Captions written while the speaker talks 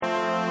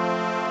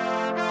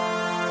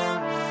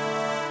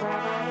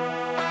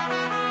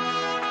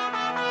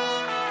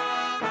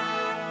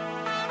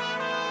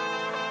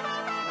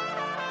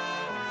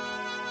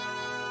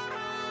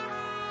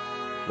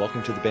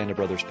Welcome to the Band of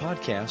Brothers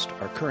podcast.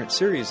 Our current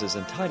series is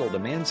entitled A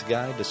Man's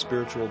Guide to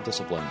Spiritual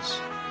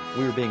Disciplines.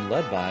 We are being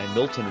led by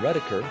Milton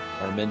Redeker,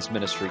 our men's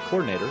ministry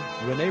coordinator,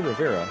 Renee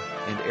Rivera,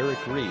 and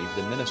Eric Reed,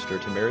 the minister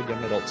to married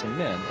young adults and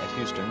men at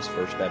Houston's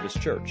First Baptist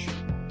Church.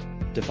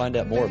 To find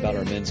out more about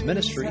our men's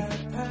ministry,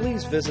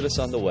 please visit us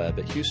on the web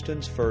at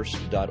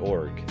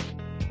houstonsfirst.org.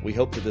 We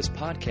hope that this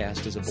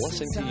podcast is a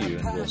blessing to you,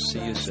 and we'll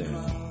see you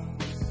soon.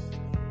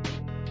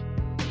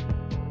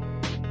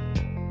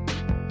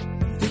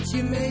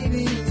 You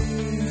maybe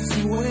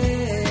lose your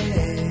way,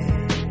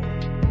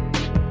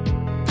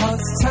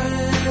 'cause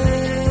time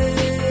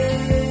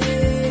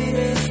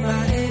is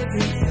my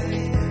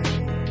everything.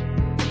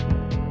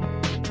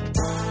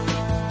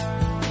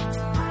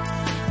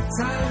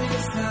 Time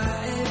is my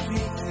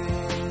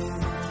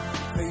everything.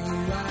 For you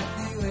I'd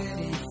do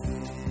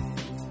anything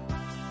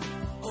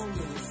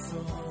under the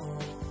sun.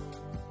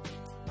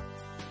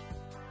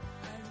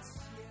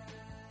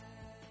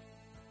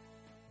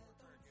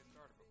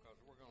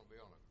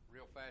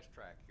 Fast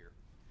track here.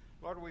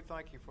 Lord, we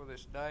thank you for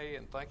this day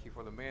and thank you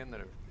for the men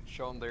that have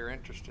shown their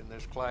interest in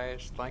this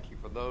class. Thank you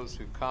for those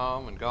who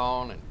come and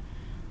gone and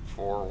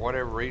for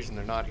whatever reason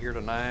they're not here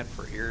tonight,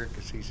 for Eric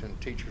because he's in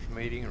teacher's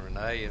meeting and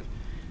Renee is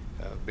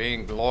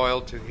being loyal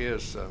to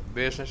his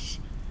business.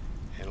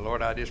 And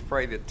Lord, I just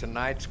pray that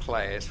tonight's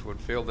class would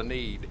fill the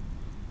need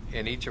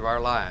in each of our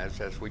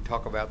lives as we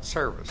talk about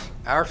service,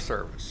 our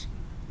service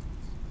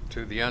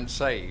to the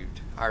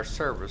unsaved, our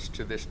service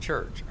to this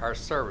church, our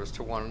service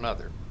to one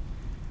another.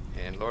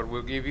 And Lord,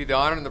 we'll give you the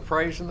honor and the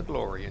praise and the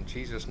glory. In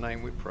Jesus'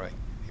 name we pray.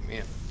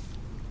 Amen.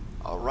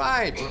 All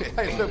right.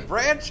 Look,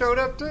 Brad showed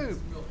up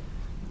too.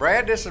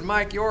 Brad, this is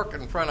Mike York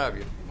in front of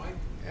you.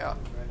 Yeah.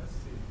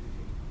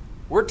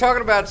 We're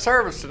talking about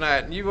service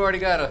tonight, and you've already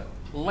got a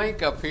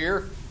link up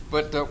here.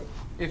 But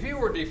if you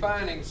were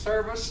defining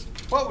service,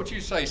 what would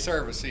you say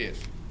service is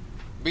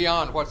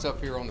beyond what's up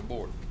here on the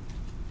board?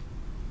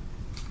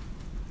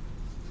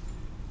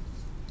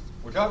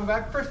 We're talking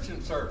about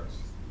Christian service.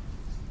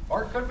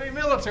 Or it could be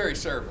military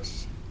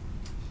service.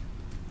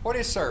 What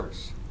is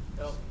service?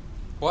 Help.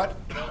 What?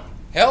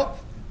 Help?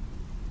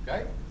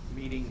 Okay.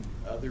 Meeting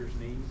others'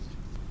 needs.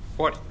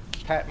 What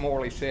Pat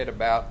Morley said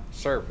about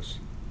service.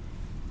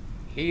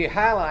 He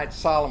highlights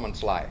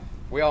Solomon's life.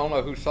 We all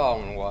know who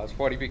Solomon was,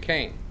 what he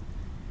became.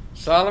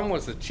 Solomon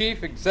was the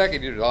chief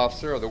executive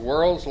officer of the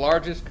world's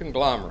largest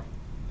conglomerate,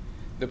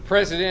 the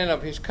president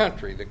of his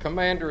country, the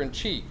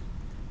commander-in-chief,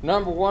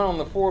 number one on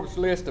the Forbes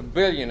list of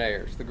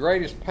billionaires, the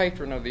greatest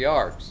patron of the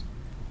arts,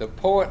 the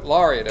poet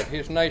laureate of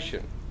his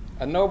nation,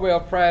 a Nobel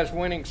Prize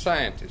winning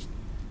scientist,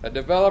 a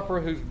developer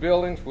whose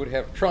buildings would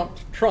have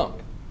trumped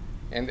Trump,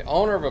 and the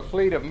owner of a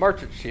fleet of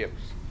merchant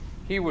ships.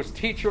 He was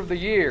Teacher of the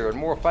Year and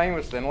more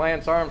famous than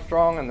Lance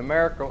Armstrong and the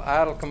Miracle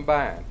Idol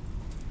combined.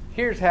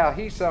 Here's how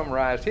he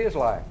summarized his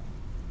life.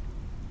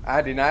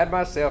 I denied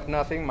myself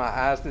nothing my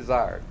eyes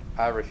desired.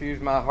 I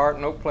refused my heart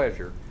no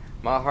pleasure.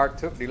 My heart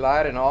took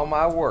delight in all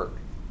my work,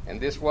 and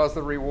this was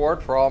the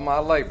reward for all my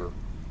labor.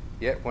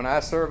 Yet when I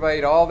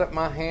surveyed all that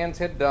my hands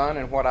had done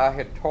and what I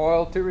had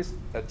toiled to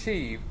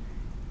achieve,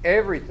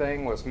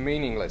 everything was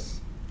meaningless,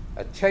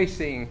 a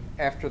chasing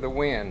after the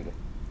wind.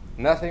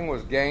 Nothing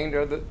was gained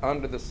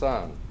under the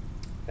sun.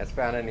 That's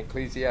found in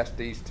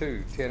Ecclesiastes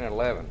 2:10 and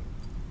 11.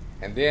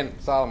 And then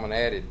Solomon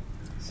added,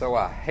 so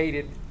I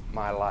hated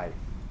my life.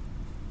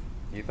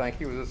 You think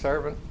he was a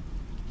servant?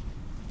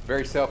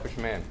 Very selfish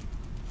man.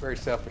 Very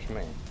selfish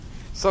man.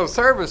 So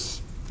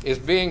service is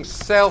being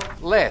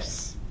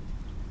selfless.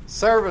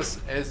 Service,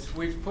 as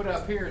we've put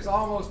up here, is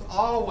almost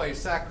always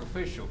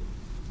sacrificial,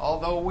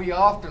 although we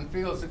often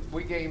feel that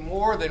we gain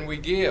more than we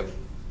give.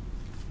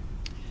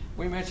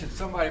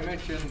 Somebody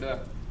mentioned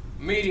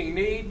meeting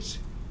needs.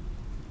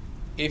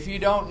 If you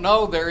don't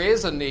know there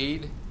is a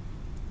need,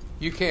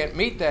 you can't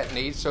meet that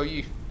need, so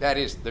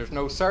there's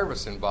no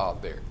service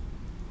involved there.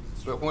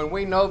 But when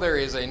we know there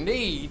is a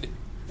need,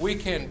 we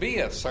can be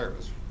of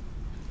service.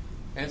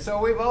 And so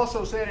we've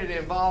also said it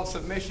involves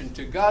submission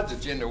to God's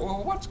agenda.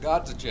 Well, what's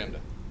God's agenda?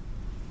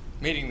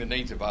 Meeting the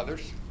needs of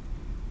others.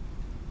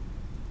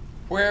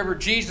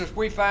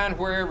 We find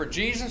wherever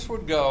Jesus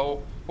would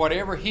go,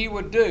 whatever he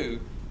would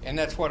do, and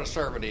that's what a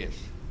servant is.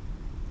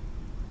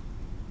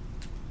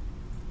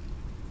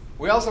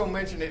 We also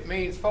mentioned it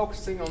means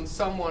focusing on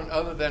someone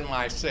other than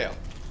myself.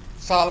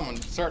 Solomon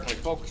certainly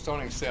focused on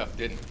himself,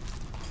 didn't he?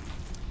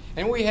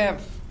 And we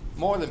have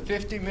more than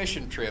 50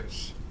 mission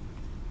trips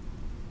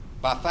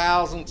by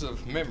thousands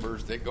of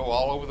members that go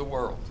all over the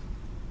world,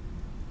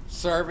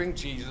 serving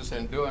Jesus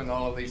and doing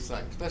all of these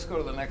things. Let's go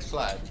to the next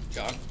slide,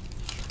 John.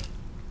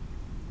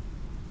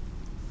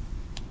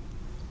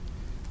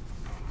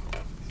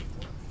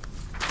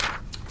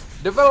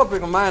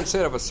 Developing a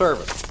mindset of a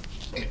servant.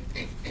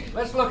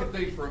 Let's look at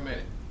these for a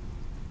minute.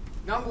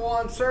 Number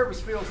one,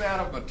 service fills out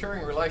a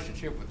maturing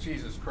relationship with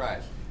Jesus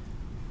Christ.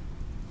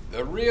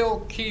 The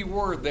real key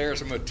word there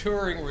is a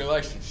maturing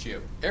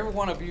relationship. Every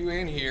one of you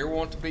in here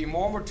want to be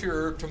more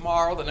mature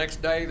tomorrow, the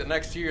next day, the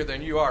next year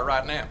than you are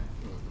right now.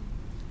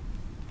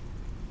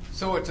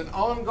 So it's an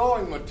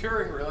ongoing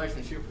maturing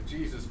relationship with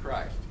Jesus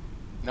Christ.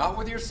 Not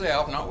with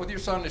yourself, not with your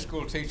Sunday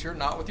school teacher,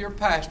 not with your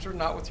pastor,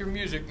 not with your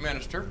music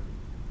minister,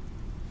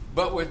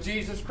 but with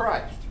Jesus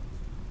Christ.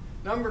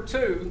 Number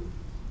 2,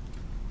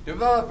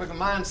 developing a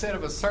mindset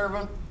of a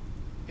servant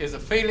is a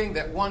feeling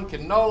that one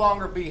can no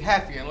longer be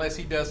happy unless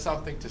he does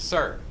something to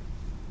serve.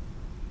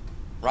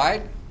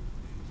 Right?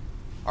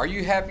 Are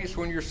you happiest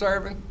when you're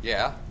serving?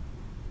 Yeah.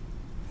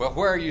 Well,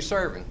 where are you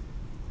serving?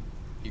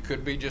 You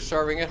could be just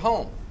serving at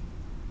home.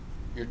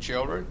 Your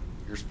children,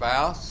 your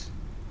spouse.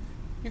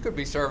 You could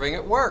be serving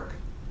at work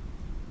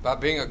by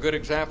being a good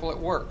example at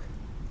work.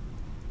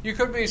 You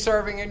could be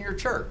serving in your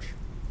church.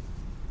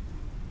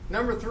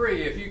 Number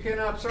 3, if you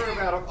cannot serve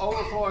out of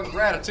overflowing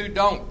gratitude,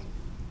 don't.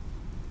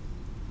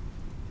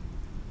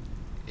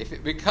 If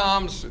it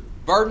becomes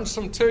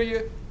burdensome to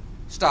you,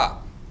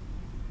 stop.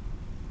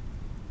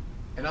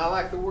 And I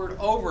like the word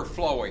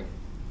overflowing.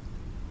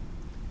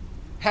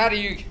 How do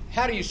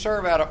you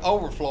serve out of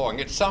overflowing?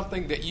 It's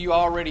something that you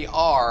already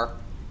are,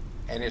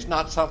 and it's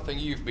not something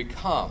you've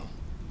become.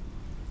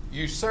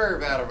 You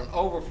serve out of an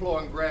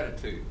overflowing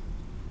gratitude.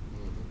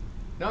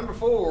 Number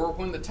 4,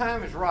 when the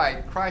time is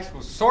right, Christ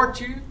will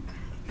sort you,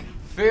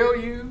 fill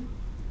you,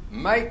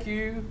 make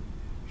you,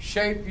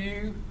 shape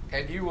you,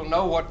 and you will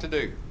know what to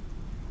do.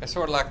 That's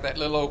sort of like that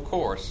little old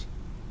chorus.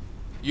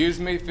 Use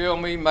me, fill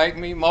me, make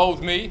me,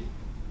 mold me.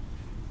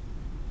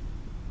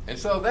 And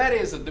so that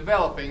is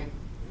developing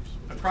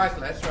a Christ.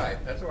 That's right.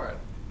 That's right.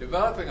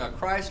 Developing a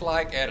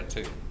Christ-like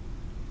attitude.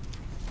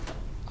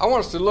 I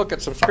want us to look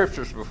at some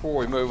scriptures before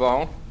we move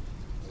on.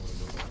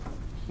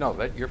 No,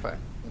 you're fine.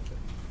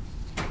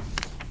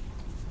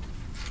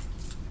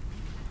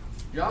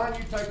 John,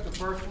 you take the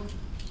first one.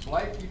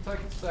 Blake, you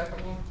take the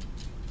second one.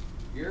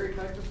 Gary,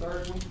 take the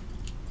third one.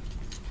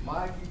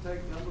 Mike, you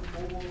take number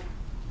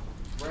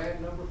 4.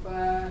 Brad, number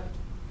 5.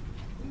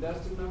 And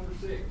Dustin, number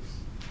 6.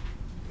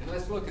 And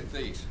let's look at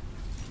these.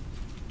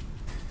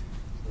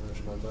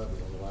 There's my button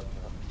on the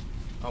laptop.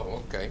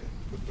 Oh, okay.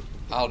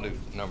 I'll do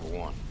number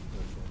 1.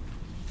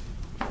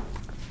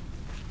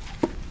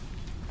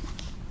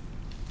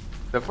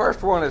 The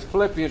first one is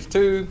Philippians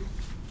 2,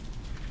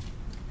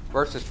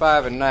 verses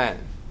 5 and 9.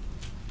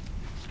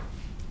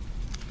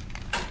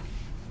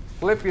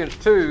 Philippians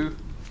 2,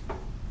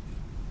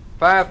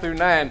 5 through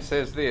 9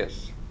 says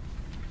this.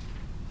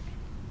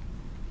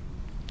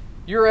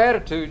 Your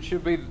attitude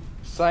should be the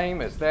same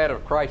as that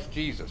of Christ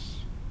Jesus,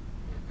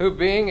 who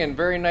being in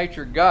very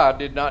nature God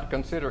did not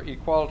consider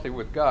equality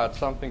with God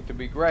something to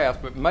be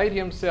grasped, but made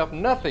himself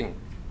nothing,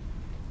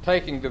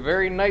 taking the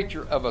very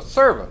nature of a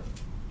servant,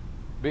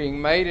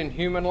 being made in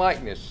human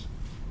likeness,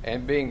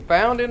 and being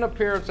found in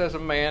appearance as a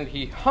man,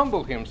 he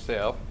humbled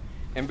himself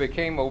and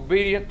became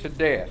obedient to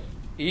death,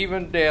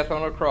 even death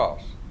on a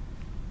cross.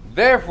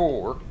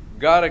 Therefore,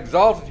 God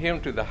exalted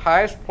him to the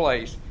highest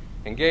place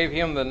and gave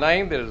him the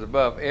name that is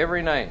above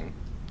every name.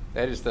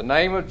 That is the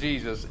name of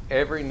Jesus,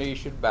 every knee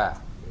should bow.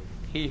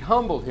 He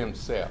humbled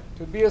himself.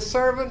 To be a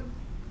servant,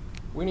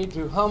 we need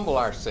to humble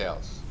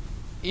ourselves.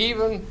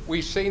 Even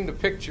we've seen the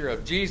picture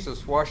of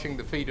Jesus washing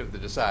the feet of the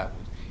disciples.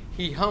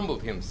 He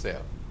humbled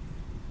himself.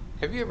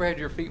 Have you ever had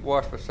your feet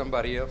washed by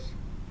somebody else?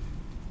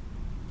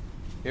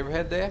 You ever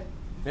had that?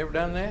 Never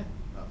done that?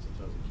 Not since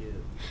I was a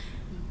kid.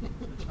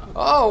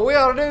 Oh, we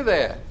ought to do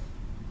that.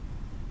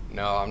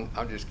 No,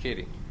 I'm just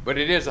kidding. But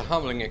it is a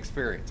humbling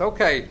experience.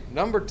 Okay,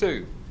 number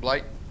 2,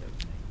 Blake.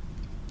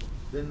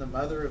 Then the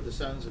mother of the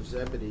sons of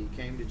Zebedee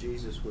came to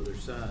Jesus with her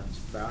sons,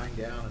 bowing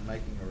down and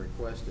making a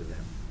request of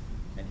him.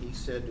 And he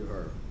said to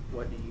her,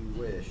 "What do you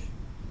wish?"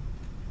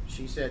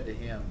 She said to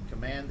him,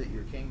 Command that in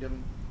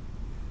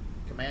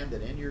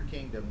your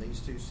kingdom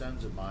these 2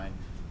 sons of mine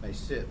may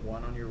sit,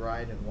 one on your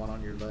right and one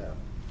on your left.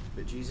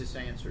 But Jesus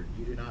answered,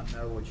 You do not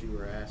know what you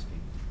are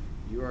asking.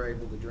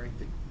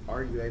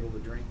 Are you able to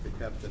drink the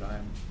cup that I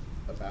am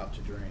about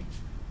to drink?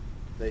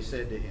 They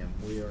said to him,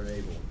 We are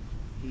able.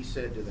 He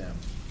said to them,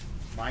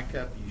 My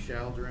cup you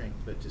shall drink,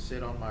 but to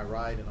sit on my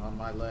right and on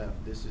my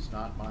left, this is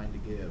not mine to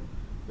give,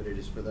 but it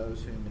is for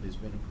those whom it has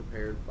been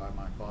prepared by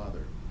my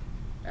Father.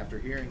 After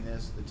hearing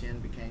this, the 10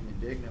 became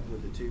indignant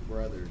with the 2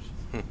 brothers.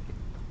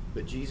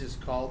 But Jesus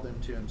called them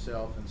to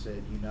himself and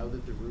said, You know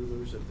that the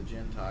rulers of the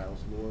Gentiles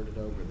lord it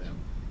over them,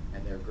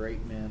 and their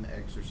great men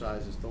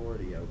exercise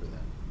authority over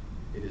them.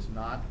 It is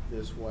not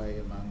this way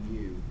among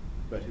you,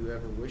 but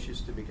whoever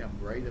wishes to become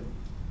great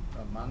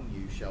among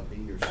you shall be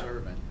your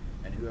servant,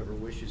 and whoever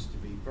wishes to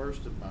be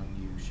first among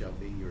you shall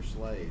be your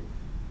slave,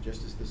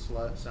 just as the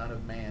Son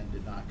of Man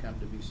did not come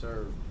to be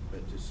served,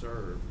 but to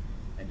serve,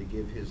 and to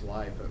give his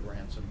life a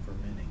ransom for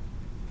many.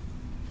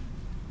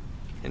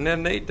 Isn't that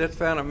neat? That's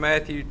found in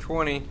Matthew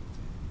 20,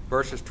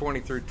 verses 20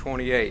 through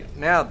 28.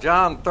 Now,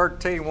 John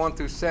 13, 1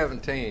 through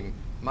 17.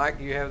 Mike,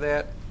 you have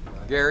that?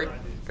 Gary?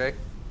 Okay.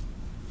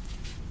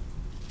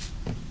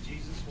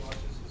 Jesus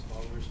washes his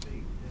followers'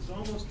 feet. It's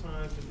almost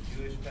time for the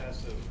Jewish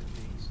Passover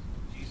feast.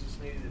 Jesus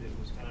knew that it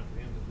was time for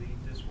him to leave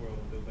this world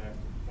and go back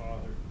to the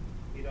Father.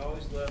 He'd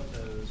always loved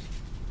those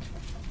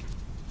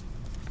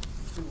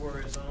who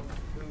were his own,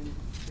 who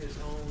were his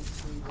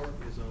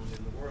own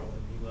in the world,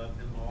 and he loved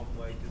them all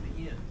the way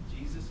to the end.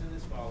 Jesus and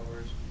his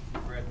followers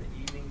were at the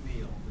evening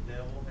meal. The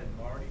devil had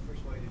already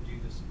persuaded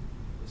Judas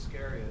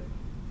Iscariot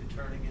to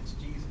turn against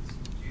Jesus.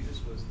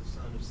 Judas was the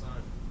son of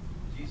Simon.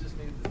 Jesus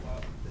knew that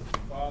the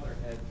Father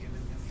had given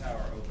him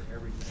power over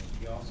everything.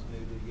 He also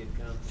knew that he had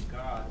come from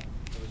God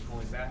and was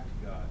going back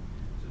to God.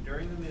 So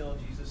during the meal,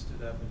 Jesus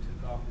stood up and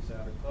took off his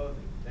outer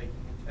clothing. Taking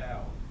a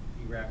towel,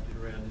 he wrapped it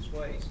around his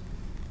waist.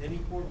 Then he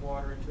poured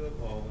water into a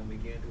bowl and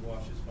began to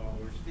wash his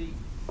followers' feet.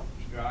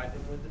 He dried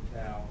them with the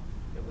towel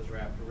that was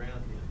wrapped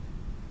around him.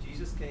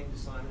 Jesus came to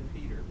Simon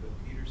Peter, but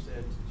Peter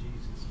said to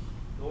Jesus,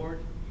 Lord,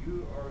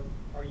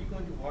 are you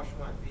going to wash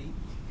my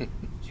feet?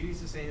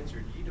 Jesus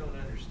answered, you don't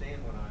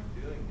understand what I'm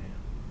doing now,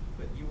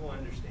 but you will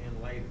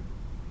understand later.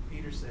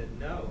 Peter said,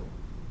 no,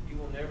 you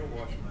will never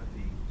wash my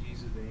feet.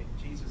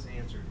 Jesus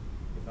answered,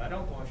 if I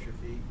don't wash your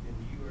feet, then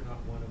you are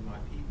not one of my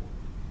people.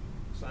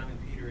 Simon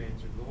Peter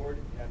answered, Lord,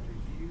 after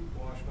you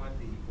wash my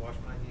feet, wash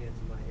my hands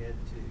and my head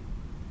too.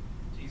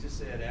 Jesus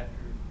said,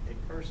 after a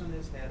person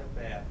has had a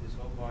bath, his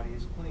whole body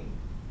is clean.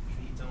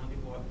 He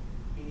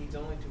needs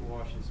only to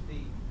wash his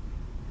feet.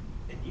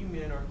 And you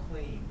men are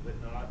clean, but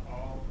not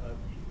all of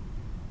you.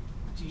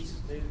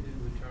 Jesus knew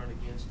who would turn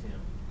against him.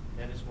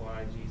 That is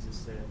why Jesus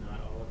said,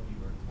 not all of you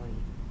are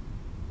clean.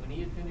 When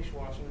he had finished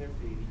washing their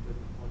feet, he put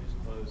on his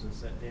clothes and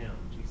sat down.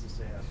 Jesus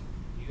asked,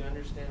 do you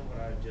understand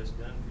what I have just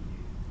done for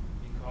you?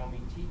 You call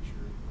me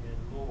teacher and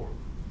Lord,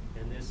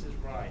 and this is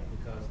right,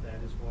 because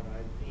that is what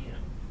I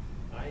am.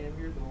 I am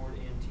your Lord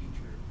and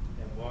teacher,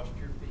 have washed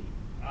your feet.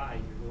 I,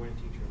 your Lord and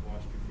teacher, have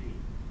washed your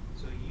feet.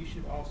 So you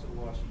should also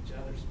wash each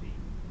other's feet.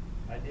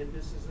 I did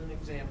this as an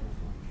example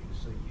for you,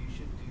 so you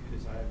should do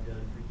as I have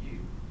done for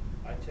you.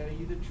 I tell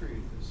you the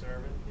truth, the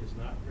servant is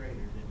not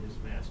greater than his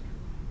master.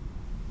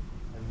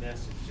 A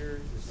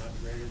messenger is not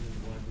greater than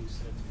the one who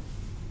sent him.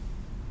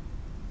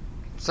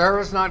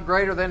 Servant's not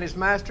greater than his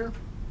master?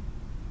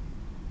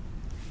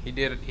 He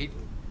did it. He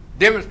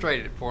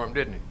demonstrated it for him,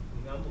 didn't he?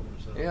 He humbled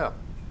himself. Yeah.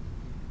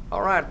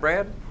 All right,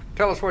 Brad.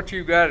 Tell us what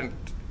you got and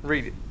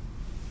read it.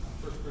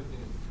 1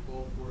 Corinthians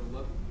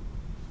 12:4-11.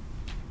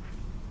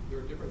 There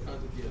are different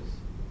kinds of gifts,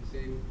 but the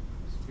same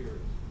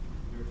Spirit.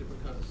 There are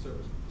different kinds of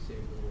service, but the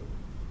same Lord.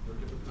 There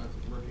are different kinds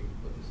of working,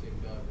 but the same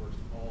God works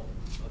all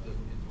of them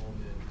in all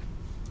men.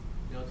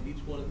 Now to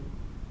each one,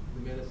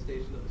 the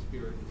manifestation of the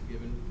Spirit is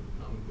given for the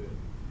common good.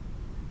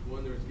 To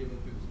one there is given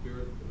through the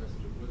Spirit the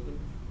message of wisdom,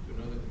 to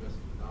another the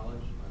message of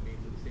knowledge by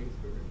means of the same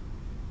Spirit,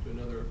 to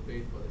another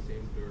faith by the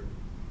same Spirit,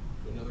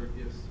 to another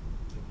gifts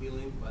of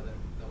healing by that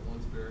one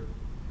Spirit,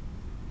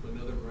 to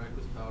another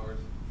miraculous powers,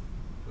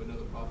 to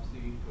another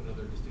prophecy, to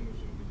another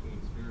distinguishing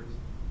between spirits,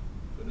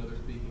 to another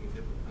speaking in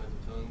different kinds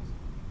of tongues,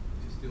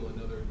 to still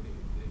another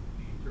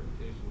the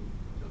interpretation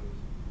of tongues.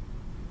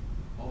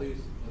 All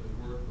these are the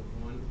work of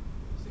one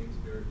and the same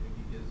Spirit, and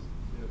he gives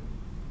them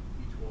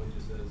each one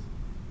just as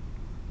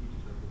he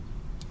determines.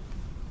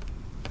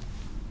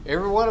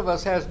 Every one of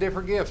us has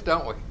different gifts,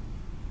 don't we?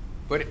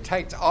 But it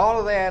takes all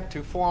of that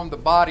to form the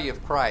body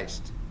of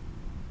Christ.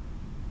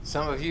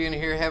 Some of you in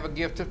here have a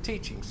gift of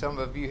teaching. Some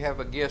of you have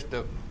a gift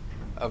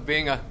of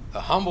being a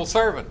humble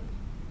servant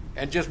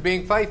and just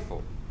being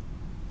faithful.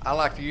 I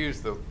like to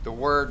use the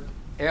word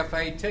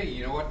FAT.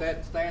 You know what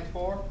that stands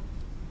for?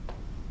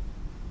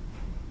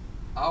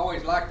 I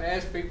always like to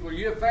ask people, are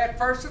you a fat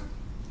person?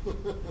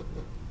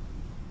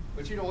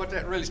 But you know what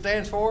that really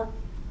stands for?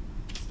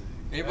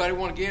 Anybody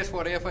want to guess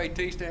what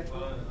FAT stands for?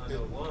 Well, I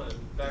know one,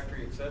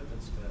 factory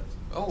acceptance test.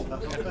 Oh,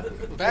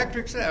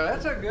 factory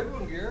acceptance. That's a good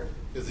one, Gary.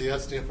 Does the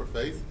S stand for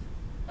faith?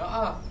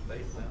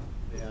 Faith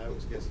now. Yeah, I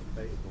was guessing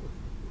faithful.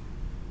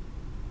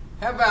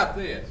 How about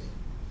this?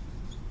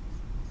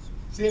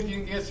 See if you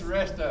can guess the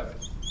rest of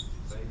it.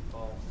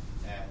 Faithful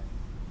at.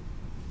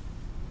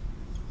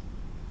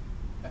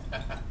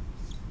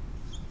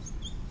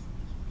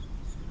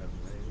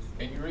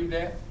 Can you read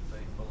that?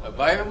 Faithful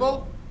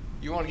Available?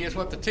 You want to guess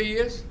what the T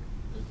is?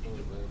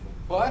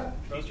 What?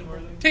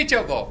 Trustworthy.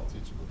 Teachable.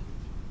 Teachable.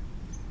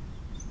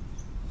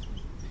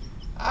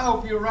 I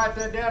hope you'll write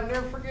that down and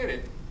never forget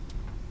it.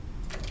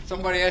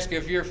 Somebody asks you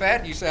if you're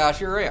fat, you say, I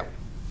sure am.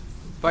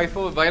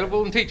 Faithful,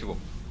 available, and teachable.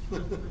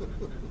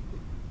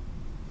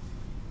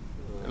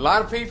 A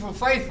lot of people are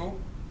faithful.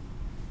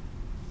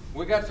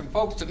 We got some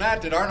folks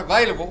tonight that aren't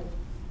available.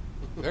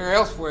 They're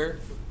elsewhere.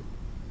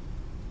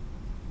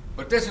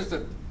 But this is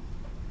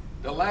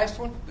the last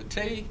one, the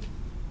T.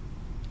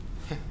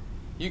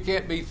 You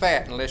can't be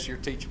fat unless you're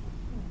teachable.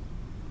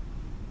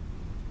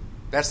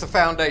 That's the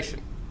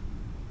foundation.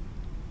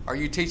 Are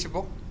you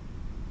teachable?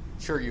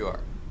 Sure you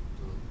are.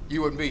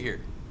 You wouldn't be here.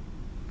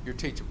 You're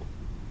teachable.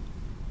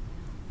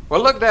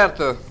 Well, look down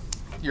at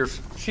your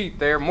sheet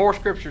there. More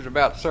scriptures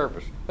about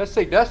service. Let's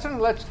see, Dustin,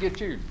 let's get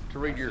you to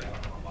read your...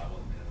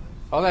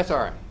 Oh, that's all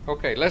right.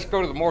 Okay, let's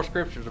go to the more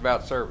scriptures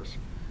about service.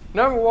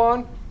 Number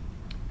 1,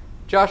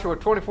 Joshua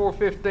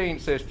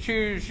 24:15 says,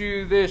 choose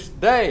you this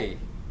day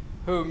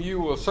whom you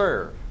will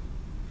serve.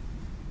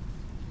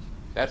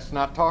 That's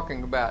not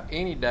talking about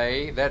any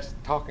day. That's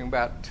talking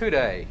about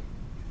today.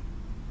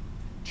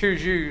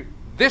 Choose you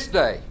this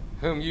day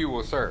whom you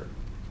will serve.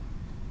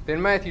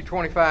 Then Matthew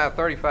 25,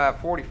 35,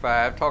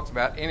 45 talks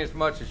about,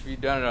 inasmuch as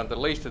you've done it unto the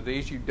least of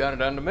these, you've done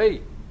it unto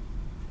me.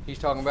 He's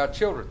talking about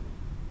children.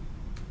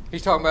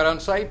 He's talking about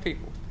unsaved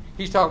people.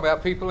 He's talking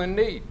about people in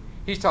need.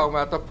 He's talking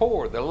about the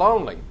poor, the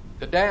lonely,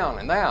 the down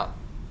and out.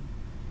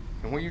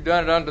 And when you've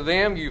done it unto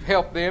them, you've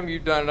helped them,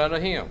 you've done it unto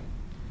him.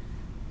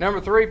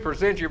 Number 3,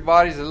 present your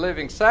bodies a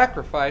living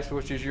sacrifice,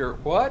 which is your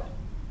what?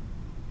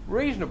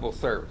 Reasonable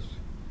service.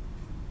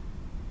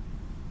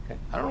 Okay.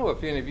 I don't know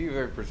if any of you have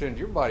ever presented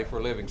your body for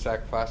a living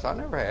sacrifice. I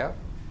never have.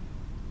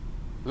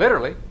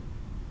 Literally.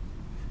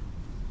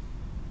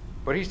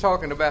 But he's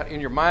talking about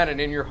in your mind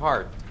and in your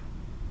heart.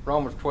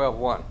 Romans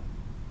 12:1.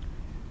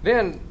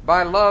 Then,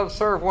 by love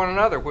serve one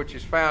another, which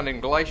is found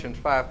in Galatians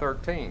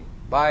 5:13.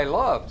 By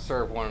love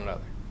serve one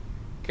another.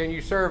 Can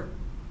you serve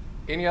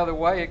any other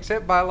way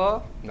except by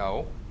love?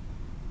 No.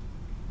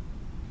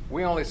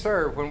 We only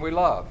serve when we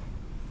love.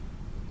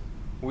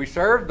 We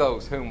serve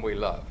those whom we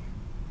love.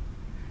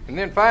 And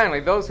then finally,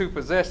 those who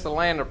possess the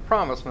land of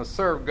promise must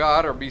serve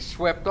God or be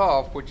swept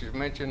off, which is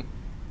mentioned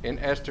in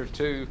Esther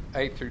 2,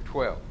 8 through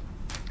 12.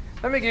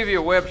 Let me give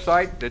you a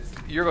website that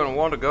you're going to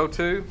want to go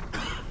to.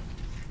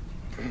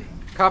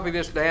 Copy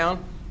this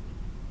down.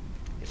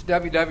 It's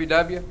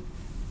www.your,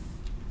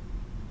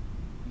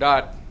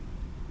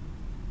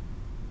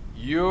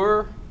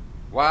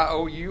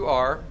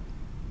 Y-O-U-R,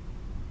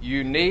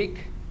 unique,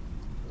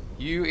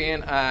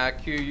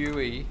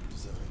 U-N-I-Q-U-E,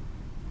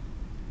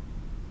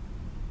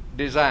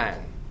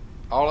 design.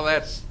 All of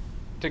that's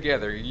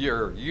together.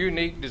 Your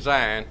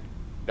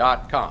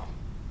uniquedesign.com.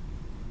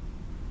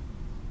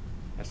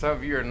 And some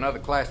of you are in another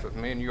class with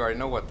me and you already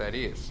know what that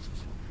is.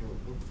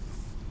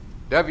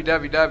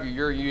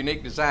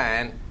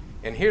 www.youruniquedesign,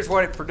 and here's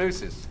what it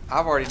produces.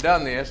 I've already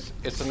done this.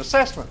 It's an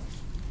assessment.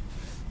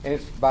 And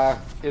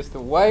it's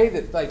the way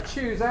that they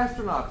choose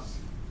astronauts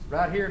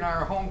right here in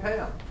our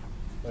hometown.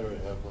 I already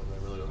have one. I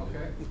really don't.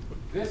 Okay.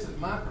 This is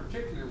my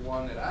particular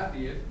one that I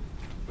did,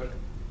 but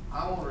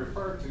I want to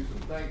refer to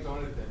some things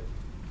on it that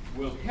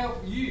will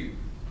help you.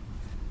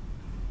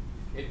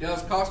 It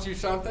does cost you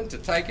something to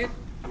take it.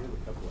 You have a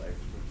couple of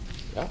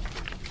extras. Yeah.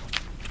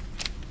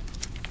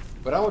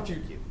 But I want you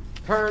to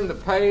turn the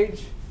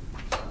page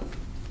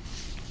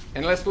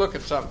and let's look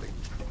at something.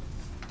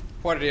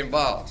 What it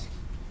involves.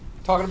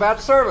 Talking about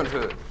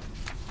servanthood.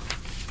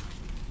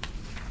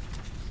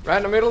 Right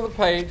in the middle of the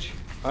page,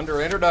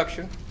 under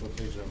introduction, What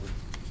page number?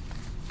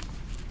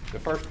 the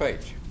first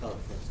page. Oh,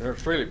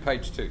 It's really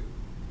page 2.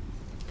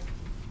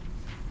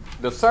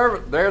 The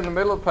servant there in the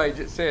middle of the page,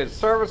 it says,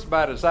 Service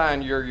by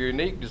Design, your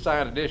unique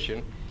design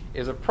edition,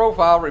 is a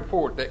profile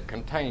report that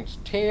contains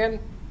 10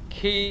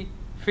 key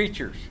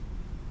features.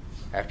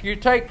 After you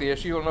take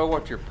this, you'll know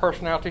what your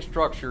personality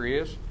structure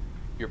is,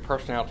 your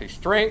personality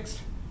strengths,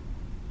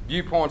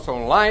 viewpoints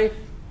on life,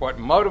 what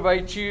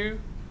motivates you,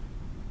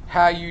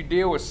 how you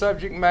deal with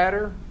subject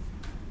matter,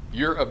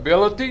 your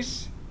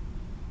abilities,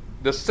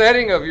 the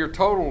setting of your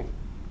total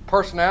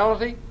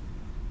personality,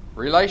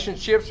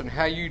 relationships and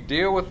how you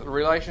deal with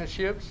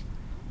relationships,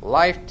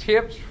 life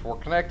tips for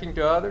connecting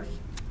to others,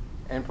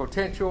 and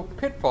potential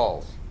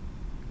pitfalls.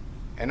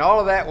 And all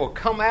of that will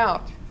come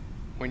out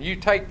when you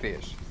take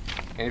this.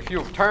 And if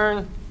you'll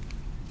turn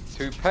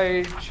to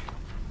page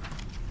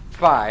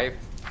 5,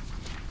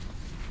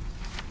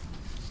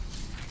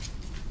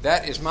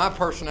 that is my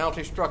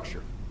personality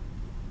structure.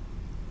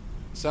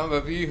 Some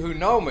of you who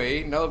know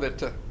me know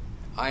that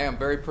I am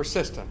very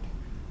persistent.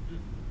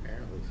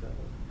 Apparently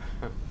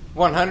so.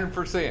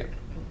 100%.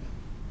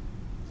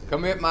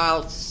 Commit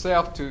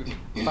myself to,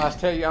 if I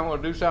tell you I'm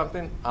going to do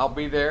something, I'll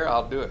be there,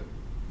 I'll do it.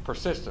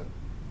 Persistent.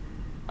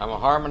 I'm a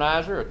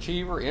harmonizer,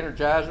 achiever,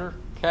 energizer,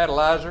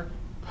 catalyzer,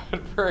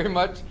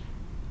 but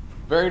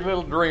very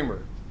little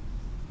dreamer.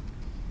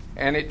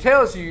 And it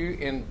tells you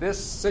in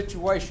this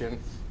situation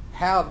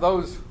how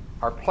those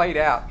are played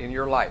out in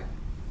your life.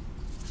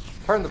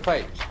 Turn the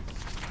page.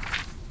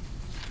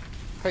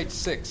 Page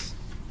 6.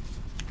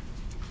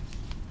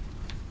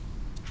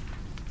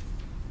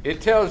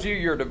 It tells you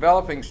your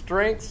developing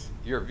strengths,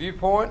 your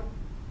viewpoint,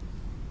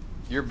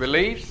 your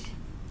beliefs.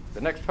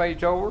 The next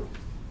page over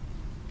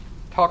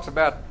talks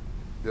about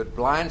the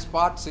blind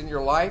spots in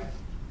your life,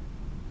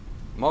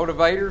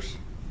 motivators,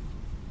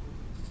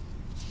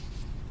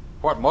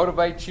 what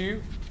motivates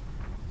you.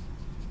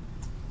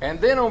 And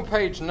then on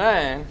page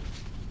 9,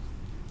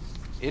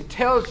 it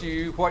tells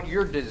you what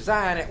your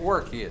design at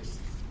work is.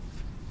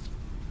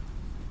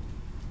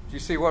 Do you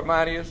see what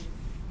mine is?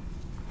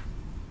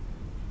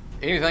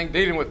 Anything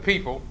dealing with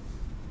people,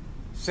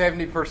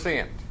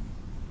 70%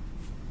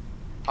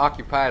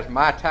 occupies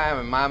my time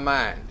and my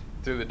mind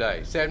through the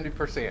day.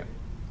 70%.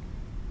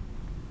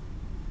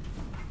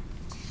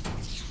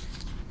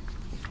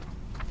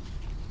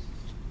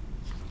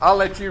 I'll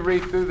let you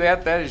read through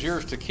that. That is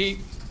yours to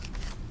keep.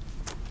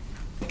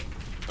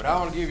 But I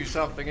want to give you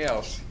something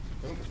else.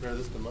 I'll compare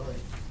this to mine.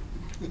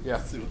 Yeah.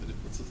 See what the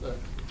differences are.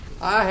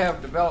 I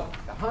have developed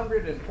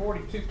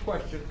 142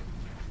 questions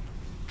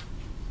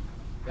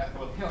that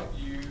will help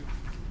you,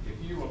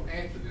 if you will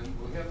answer them,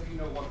 will help you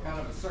know what kind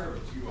of a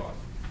servant you are.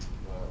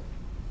 Wow.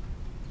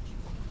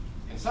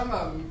 And some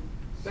of them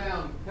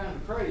sound kind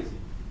of crazy.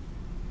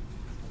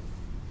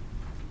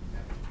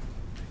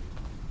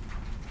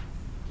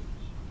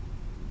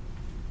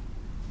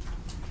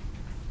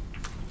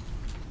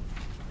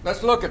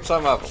 Let's look at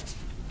some of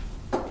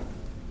them.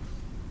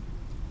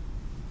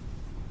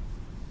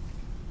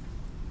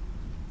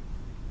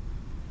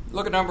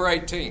 Look at number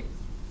 18.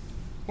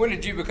 When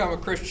did you become a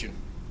Christian?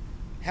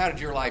 How did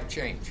your life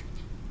change?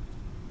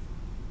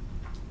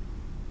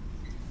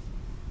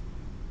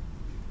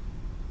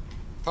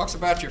 Talks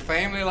about your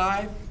family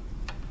life.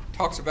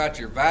 Talks about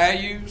your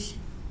values.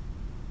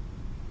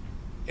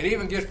 It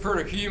even gets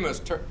pretty humorous.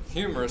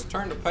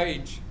 Turn to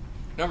page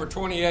number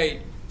 28.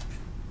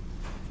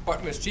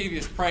 What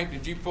mischievous prank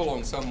did you pull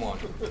on someone?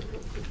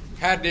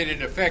 How did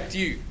it affect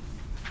you?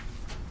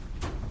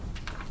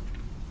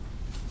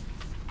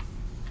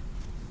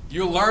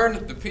 You'll learn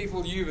that the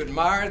people you've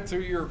admired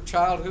through your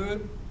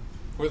childhood,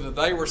 whether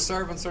they were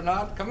servants or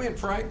not. Come in,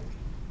 Frank.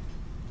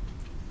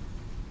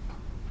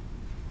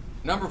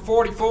 Number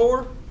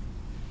 44.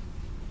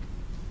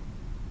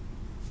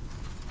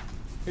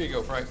 Here you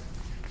go, Frank.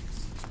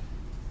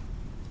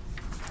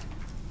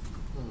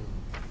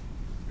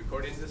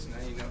 Recording this, now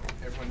you know.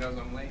 Everyone knows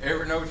I'm late.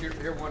 Everyone knows you're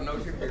here.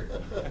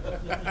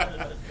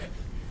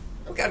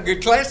 We got a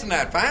good class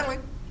tonight, finally.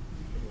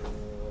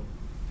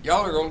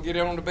 Y'all are going to get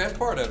in on the best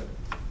part of it.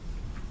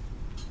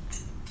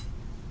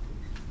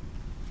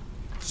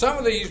 Some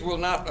of these will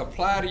not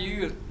apply to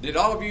you. Did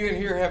all of you in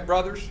here have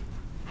brothers?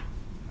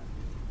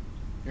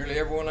 Nearly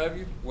every one of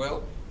you?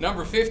 Well,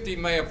 number 50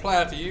 may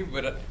apply to you,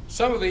 but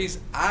some of these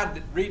I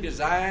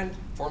redesigned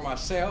for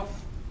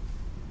myself.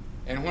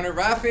 And whenever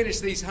I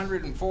finished these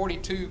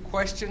 142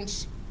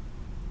 questions,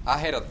 I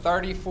had a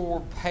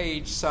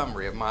 34-page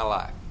summary of my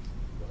life.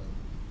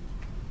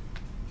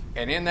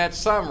 And in that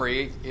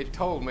summary, it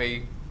told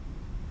me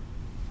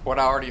what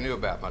I already knew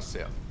about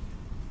myself.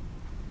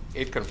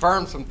 It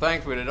confirms some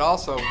things, but it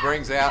also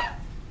brings out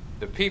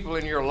the people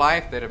in your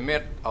life that have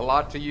meant a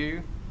lot to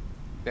you,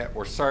 that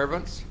were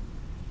servants.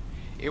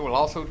 It will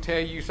also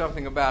tell you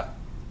something about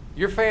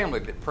your family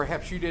that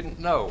perhaps you didn't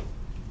know.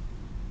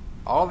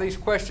 All these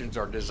questions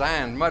are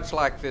designed much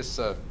like this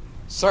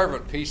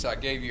servant piece I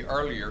gave you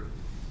earlier,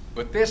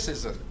 but this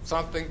is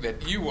something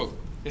that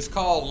it's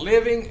called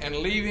Living and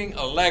Leaving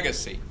a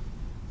Legacy.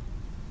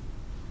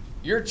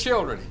 Your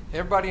children,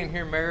 everybody in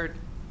here married?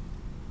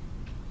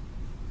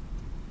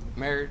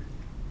 Married.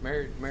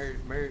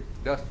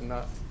 Dustin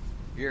not.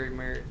 Gary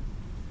married.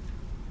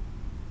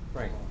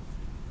 Frank.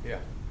 Yeah.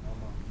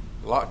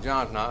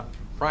 John's not.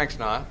 Frank's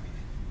not.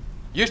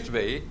 Used to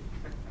be.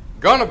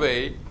 Gonna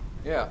be.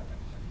 Yeah.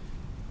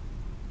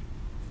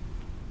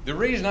 The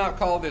reason I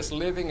call this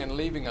Living and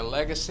Leaving a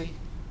Legacy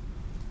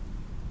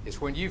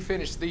is when you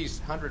finish these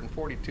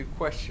 142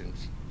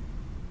 questions,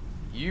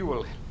 you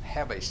will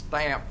have a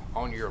stamp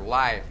on your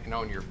life and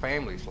on your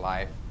family's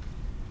life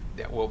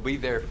that will be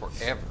there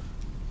forever.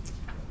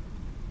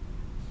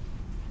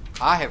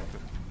 I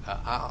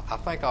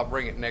think I'll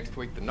bring it next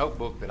week, the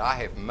notebook that I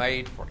have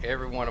made for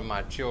every one of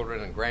my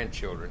children and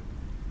grandchildren.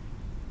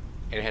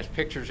 It has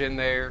pictures in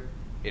there.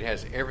 It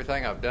has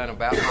everything I've done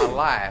about my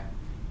life.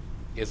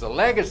 Is a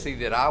legacy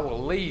that I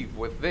will leave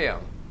with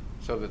them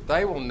so that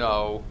they will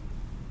know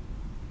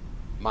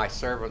my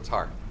servant's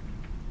heart.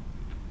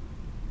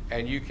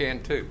 And you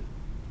can too.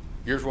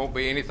 Yours won't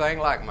be anything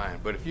like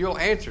mine. But if you'll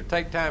answer,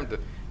 take time to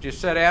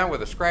just sit down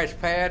with a scratch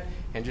pad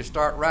and just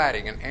start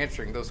writing and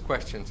answering those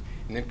questions,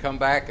 and then come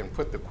back and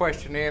put the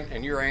question in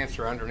and your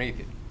answer underneath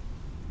it.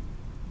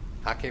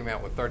 I came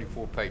out with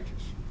 34 pages.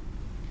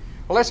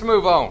 Well, let's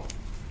move on.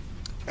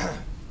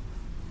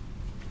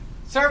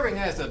 Serving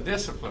as a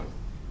discipline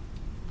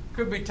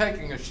could be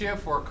taking a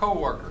shift for a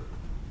coworker,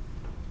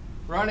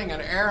 running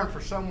an errand for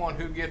someone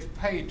who gets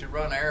paid to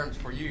run errands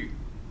for you,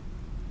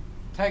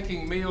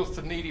 taking meals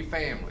to needy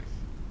families,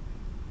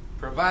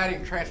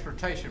 providing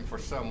transportation for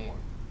someone,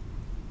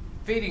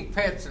 feeding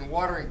pets and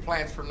watering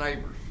plants for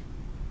neighbors,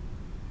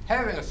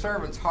 having a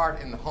servant's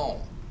heart in the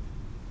home.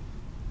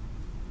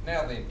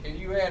 Now then, can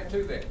you add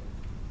to that?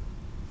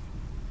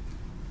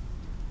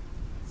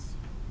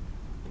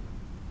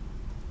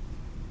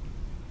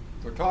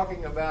 We're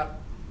talking about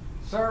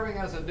serving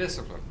as a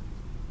discipline.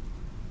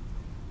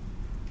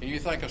 Can you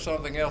think of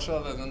something else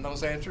other than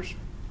those answers?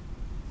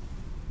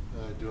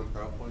 Doing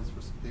PowerPoints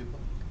for some people.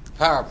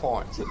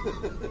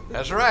 PowerPoints.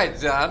 That's right,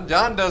 John.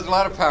 John does a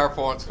lot of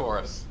PowerPoints for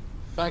us.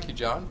 Thank you,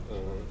 John.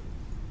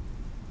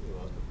 You're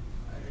welcome.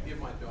 I give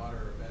my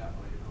daughter a bath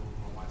when I get home.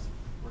 My wife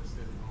works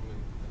at home,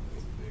 and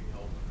it's a big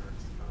help for her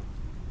to come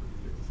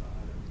to get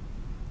aside.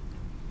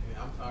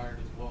 And I'm tired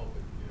as well,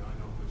 but I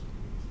know how much it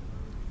means to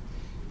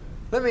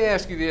her. Let me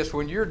ask you this.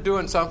 When you're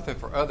doing something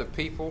for other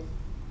people,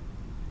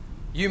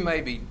 you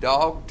may be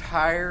dog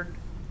tired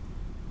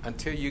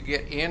until you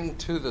get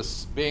into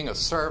this being a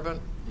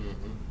servant.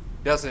 Mm-hmm.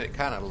 Doesn't it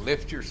kind of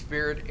lift your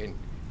spirit? And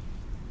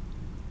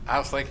I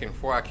was thinking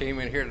before I came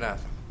in here tonight,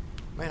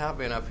 man, I've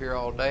been up here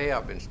all day.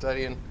 I've been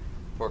studying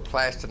for a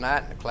class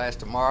tonight and a class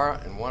tomorrow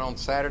and one on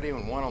Saturday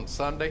and one on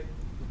Sunday.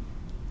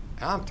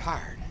 And I'm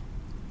tired.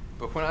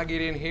 But when I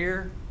get in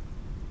here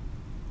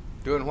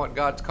doing what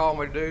God's called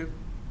me to do,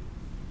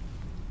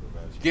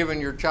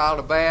 giving your child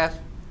a bath,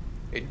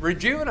 it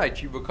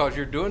rejuvenates you because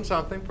you're doing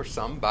something for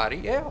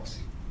somebody else.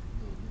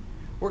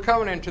 We're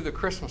coming into the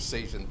Christmas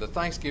season, the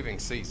Thanksgiving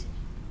season.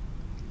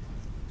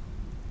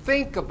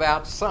 Think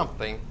about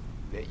something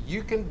that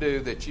you can do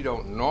that you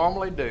don't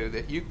normally do,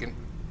 that you can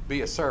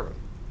be a servant.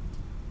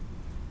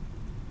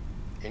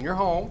 In your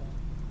home,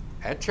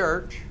 at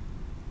church,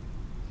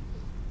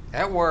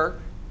 at work,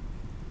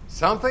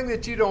 something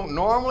that you don't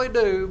normally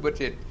do, but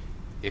that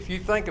if you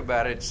think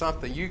about it, it's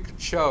something you could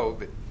show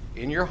that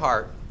in your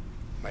heart,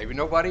 maybe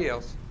nobody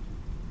else,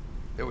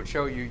 that would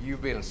show you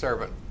being a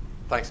servant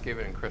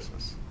Thanksgiving and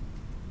Christmas.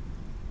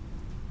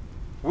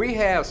 We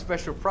have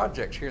special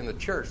projects here in the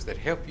church that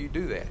help you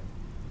do that.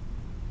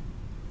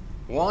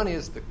 One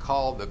is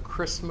called the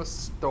Christmas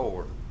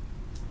Store.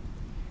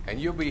 And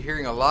you'll be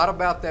hearing a lot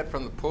about that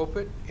from the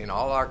pulpit in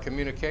all our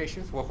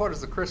communications. Well, what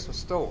is the Christmas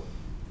Store?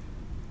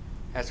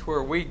 That's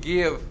where we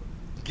give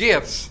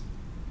gifts.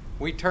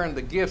 We turn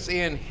the gifts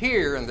in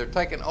here and they're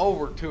taken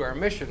over to our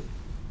mission.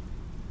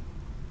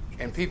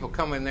 And people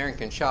come in there and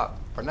can shop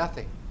for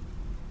nothing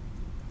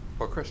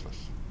for Christmas.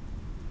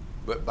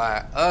 But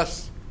by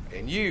us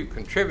and you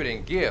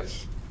contributing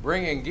gifts,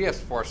 bringing gifts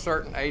for a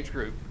certain age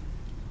group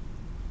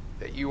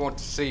that you want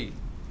to see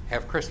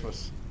have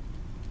Christmas,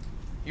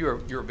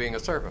 you're being a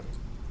servant.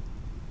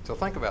 So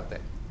think about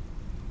that.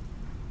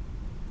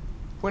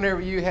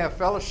 Whenever you have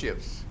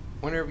fellowships,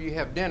 whenever you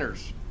have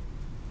dinners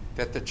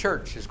that the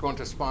church is going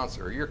to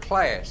sponsor, your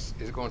class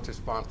is going to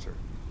sponsor,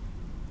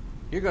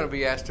 you're going to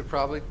be asked to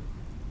probably,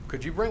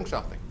 could you bring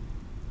something?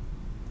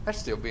 That's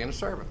still being a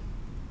servant.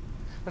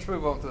 Let's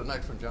move on to the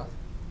next one, John.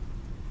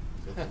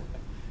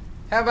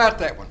 How about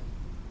that one?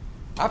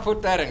 I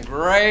put that in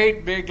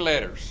great big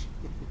letters.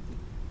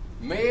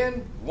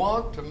 Men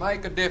want to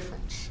make a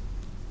difference.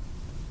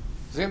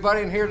 Does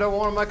anybody in here don't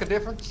want to make a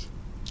difference?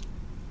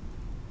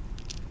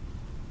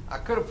 I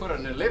could have put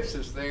an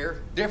ellipsis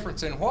there.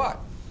 Difference in what?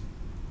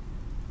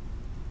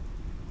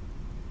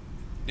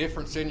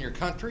 Difference in your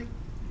country?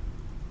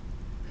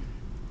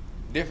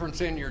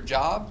 Difference in your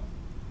job?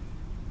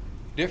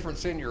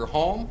 Difference in your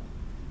home?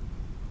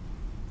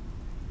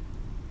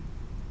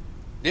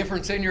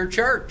 Difference in your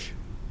church?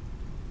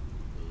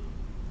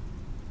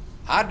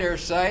 I dare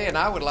say, and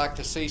I would like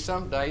to see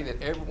someday,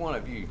 that every one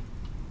of you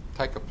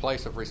take a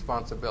place of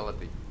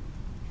responsibility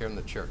here in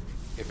the church.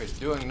 If it's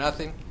doing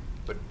nothing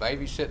but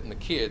babysitting the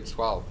kids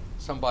while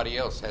somebody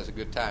else has a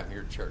good time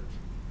here at church.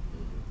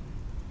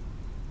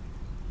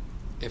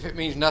 If it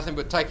means nothing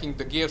but taking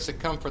the gifts that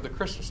come for the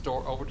Christmas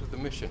store over to the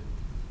mission.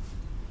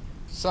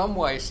 Some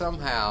way,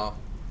 somehow,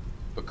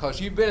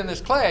 because you've been in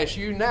this class,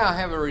 you now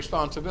have a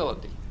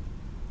responsibility.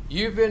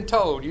 You've been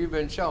told, you've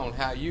been shown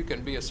how you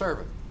can be a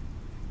servant.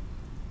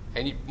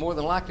 And more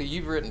than likely,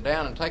 you've written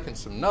down and taken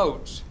some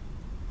notes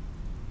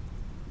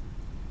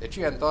that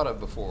you hadn't thought of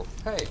before.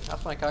 Hey, I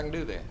think I can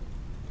do that.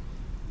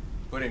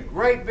 But in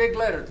great big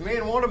letters,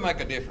 men want to make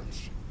a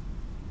difference.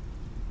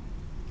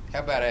 How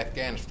about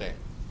Afghanistan?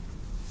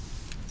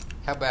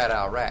 How about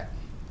Iraq?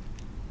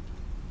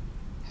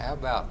 How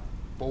about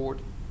Fort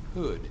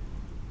Hood?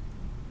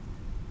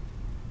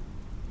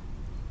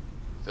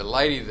 The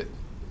lady that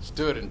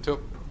stood and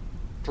took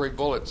 3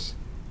 bullets,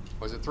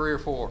 was it 3 or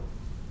 4?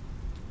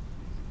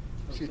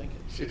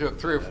 She took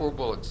 3 or 4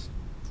 bullets.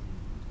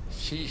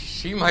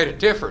 She made a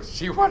difference.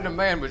 She wasn't a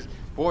man, but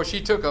boy,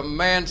 she took a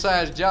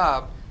man-sized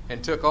job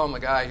and took on the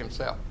guy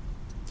himself.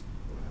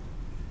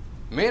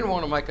 Men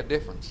want to make a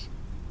difference.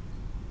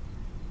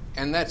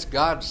 And that's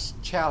God's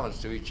challenge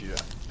to each of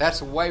us. That's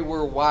the way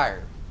we're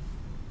wired.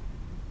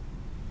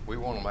 We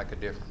want to make a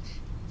difference.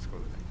 Let's go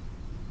to that.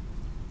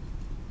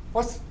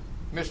 What's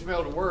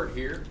misspelled a word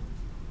here?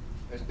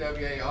 It's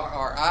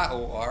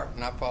W-A-R-R-I-O-R,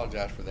 and I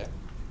apologize for that.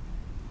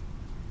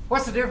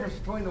 What's the difference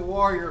between the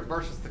warrior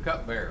versus the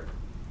cupbearer?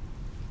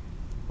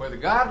 Whether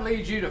God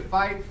leads you to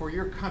fight for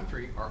your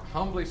country or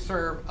humbly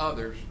serve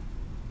others,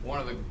 one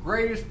of the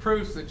greatest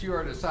proofs that you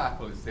are a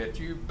disciple is that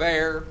you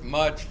bear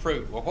much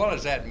fruit. Well, what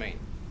does that mean?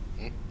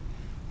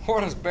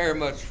 What does bear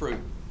much fruit?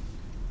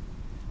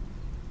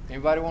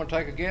 Anybody want to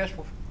take a guess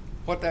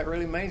what that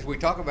really means? We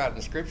talk about it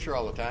in Scripture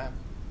all the time.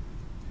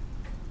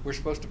 We're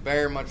supposed to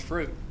bear much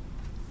fruit.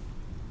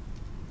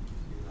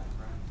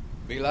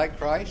 Be like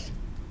Christ?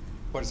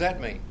 What does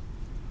that mean?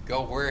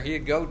 Go where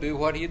he'd go, do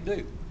what he'd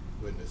do.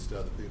 Witness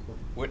to other people.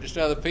 Witness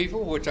to other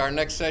people, which our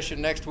next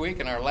session next week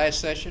and our last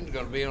session is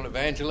going to be on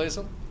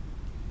evangelism.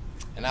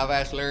 And I've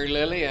asked Larry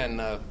Lilly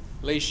and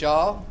Lee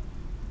Shaw,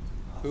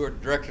 who are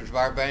directors of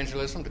our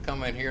evangelism, to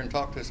come in here and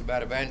talk to us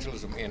about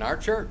evangelism in our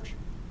church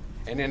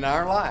and in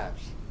our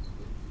lives.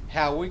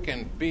 How we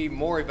can be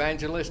more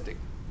evangelistic.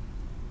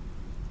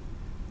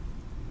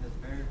 Does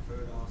bearing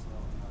fruit also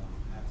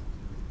have to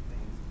do with the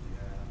things that you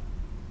have?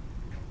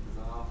 Because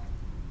I often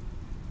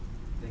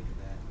think of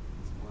that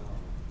as well.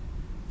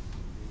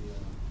 The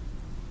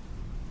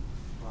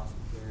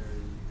prosperity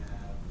you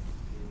have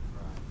in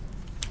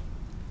Christ.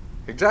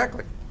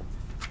 Exactly.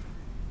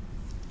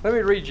 Let me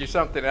read you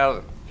something out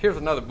of here's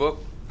another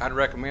book I'd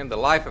recommend, The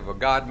Life of a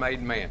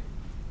God-Made Man.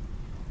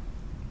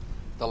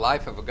 The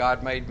Life of a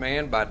God-Made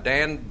Man by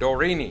Dan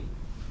Dorini,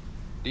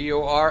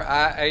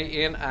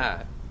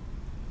 D-O-R-I-A-N-I.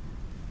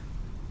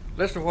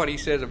 Listen to what he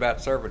says about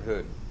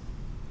servanthood.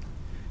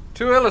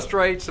 To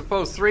illustrate,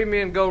 suppose 3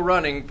 men go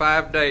running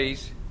 5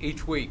 days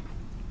each week.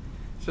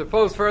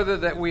 Suppose further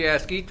that we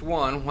ask each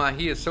one why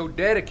he is so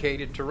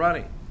dedicated to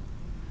running.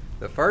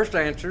 The first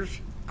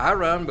answers, I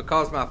run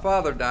because my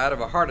father died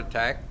of a heart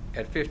attack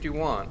at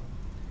 51,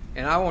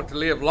 and I want to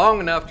live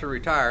long enough to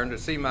retire and to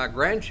see my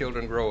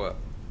grandchildren grow up.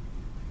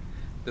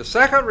 The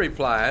second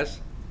replies,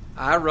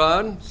 I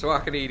run so I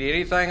can eat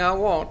anything I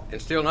want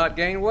and still not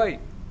gain weight.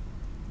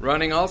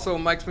 Running also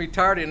makes me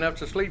tired enough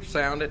to sleep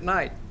sound at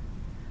night.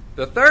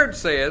 The third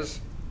says,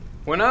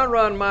 when I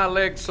run, my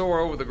legs soar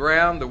over the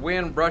ground, the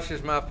wind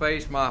brushes my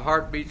face, my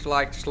heart beats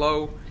like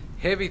slow,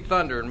 heavy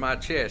thunder in my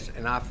chest,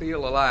 and I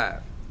feel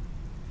alive.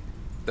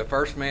 The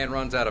first man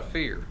runs out of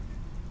fear.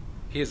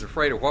 He is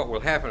afraid of what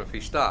will happen if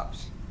he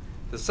stops.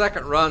 The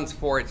second runs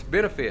for its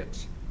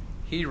benefits.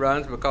 He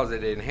runs because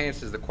it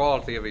enhances the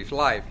quality of his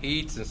life. He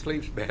eats and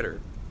sleeps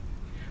better.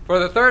 For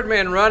the third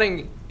man,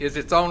 running is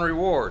its own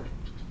reward.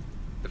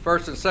 The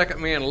first and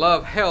second men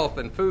love health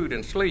and food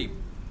and sleep.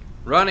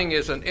 Running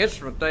is an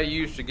instrument they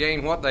use to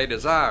gain what they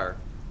desire.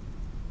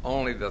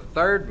 Only the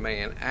third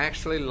man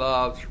actually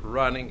loves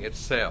running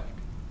itself.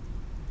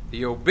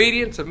 The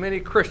obedience of many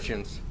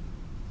Christians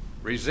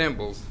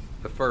resembles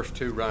the first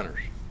two runners.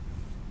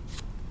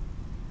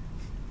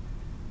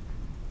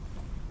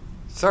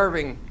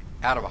 Serving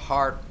out of a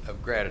heart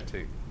of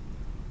gratitude.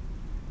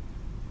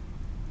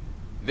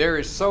 There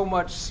is so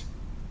much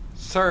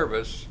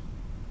service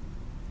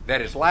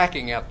that is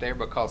lacking out there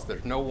because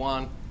there's no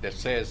one that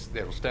says,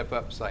 that'll step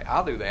up and say,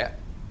 I'll do that.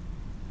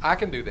 I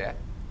can do that.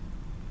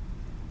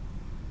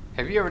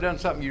 Have you ever done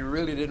something you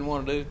really didn't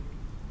want to do?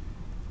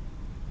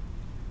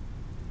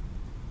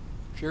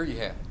 Sure you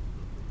have.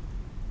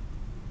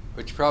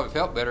 But you probably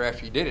felt better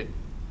after you did it.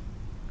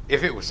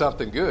 If it was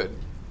something good.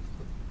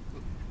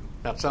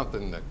 Not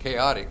something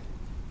chaotic.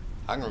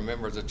 I can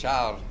remember as a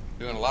child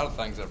doing a lot of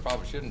things that I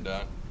probably shouldn't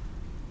have done.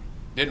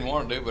 Didn't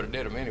want to do, but I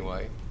did them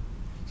anyway.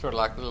 Sort of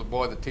like the little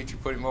boy the teacher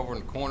put him over in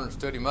the corner and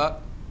stood him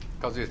up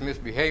because he was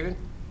misbehaving.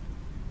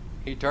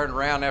 He turned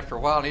around after a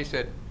while and he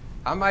said,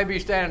 I may be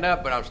standing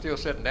up, but I'm still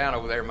sitting down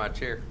over there in my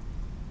chair.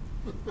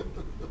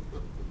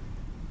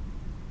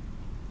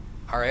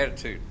 Our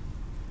attitude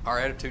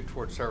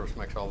towards service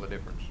makes all the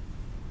difference.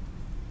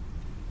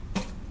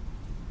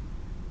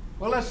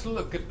 Well, let's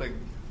look at the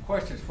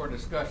questions for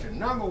discussion.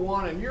 Number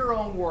one, in your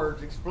own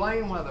words,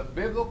 explain why the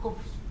biblical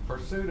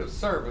pursuit of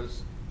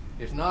service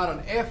is not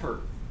an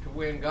effort to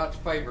win God's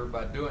favor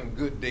by doing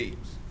good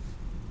deeds.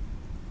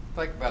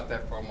 Think about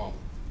that for a moment.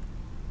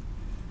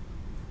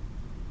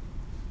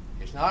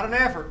 It's not an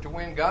effort to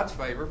win God's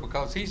favor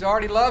because He's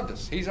already loved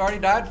us. He's already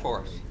died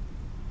for us.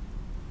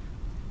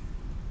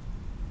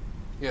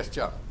 Yes,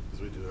 John?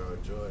 Because we do it out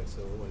of joy.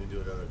 So when you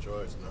do it out of joy,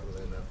 it's not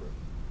really an effort.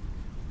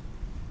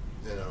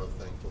 And out of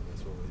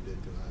thankfulness, what we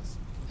did to us.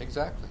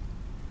 Exactly.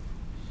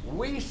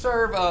 We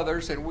serve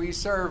others and we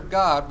serve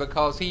God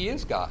because He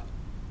is God.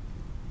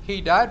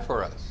 He died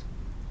for us.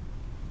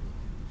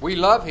 We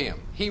love Him.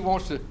 He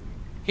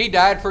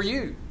died for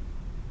you.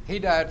 He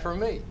died for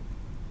me.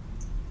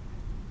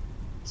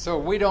 So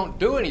we don't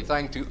do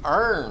anything to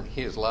earn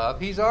His love.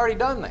 He's already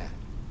done that.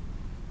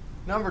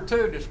 Number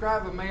two,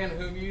 describe a man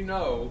whom you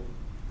know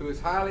who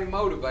is highly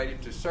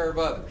motivated to serve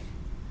others.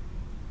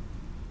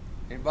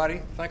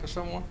 Anybody think of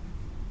someone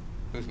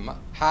who's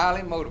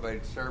highly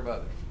motivated to serve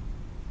others?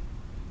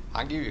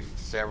 I'll give you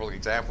several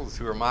examples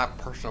who are my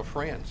personal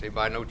friends.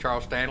 Anybody know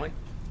Charles Stanley?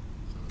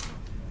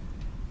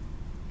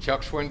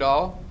 Chuck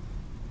Swindoll?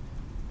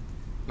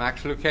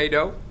 Max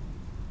Lucado?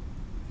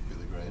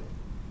 Billy Graham.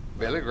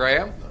 Billy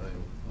Graham? Not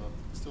anymore. Well,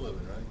 still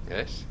living, right?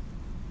 Yes.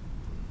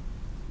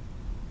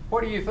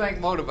 What do you think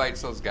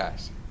motivates those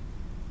guys?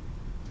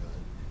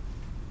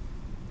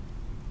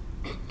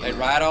 They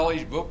write all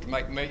these books to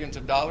make millions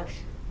of dollars.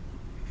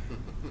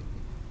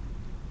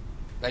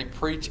 They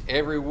preach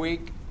every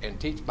week and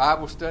teach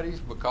Bible studies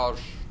because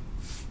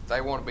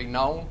they want to be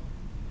known.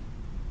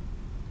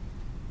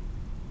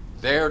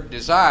 Their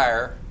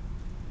desire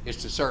is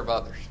to serve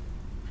others.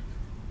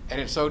 And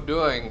in so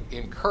doing,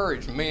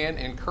 encourage men,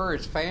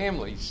 encourage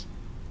families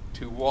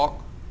to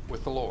walk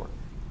with the Lord.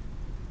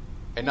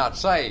 And not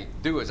say,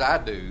 do as I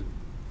do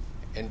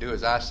and do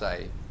as I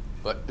say,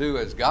 but do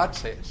as God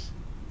says.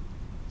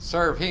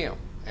 Serve Him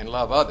and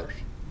love others.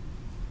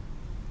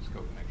 Let's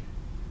go to the next one.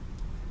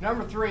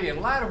 Number three,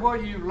 in light of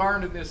what you've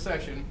learned in this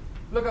session,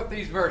 look up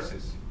these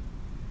verses.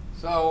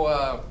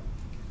 So,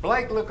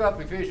 Blake, look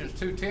up Ephesians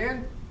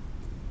 2:10.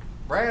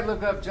 Brad,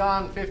 look up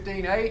John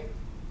 15:8.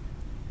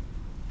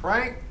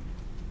 Frank,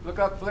 look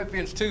up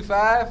Philippians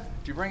 2:5.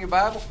 Did you bring your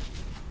Bible?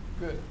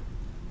 Good.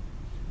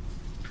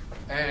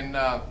 And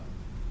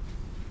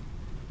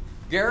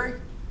Gary,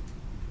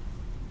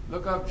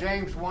 look up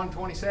James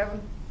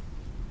 1:27.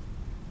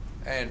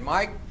 And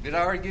Mike, did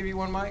I already give you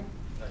one, Mike?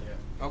 Not yet.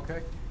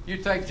 Okay. You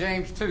take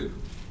James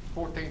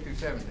 2:14 through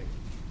 17.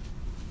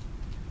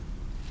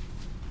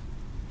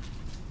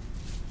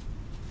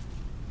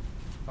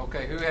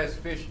 Okay, who has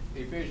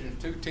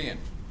Ephesians 2:10?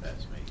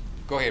 That's me.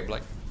 Go ahead,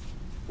 Blake.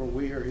 For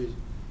we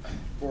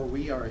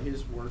are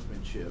his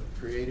workmanship,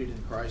 created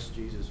in Christ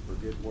Jesus for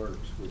good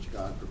works, which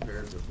God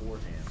prepared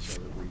beforehand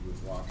so that we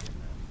would walk in them.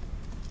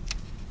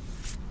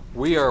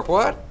 We are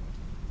what?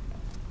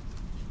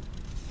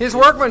 His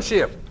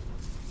workmanship.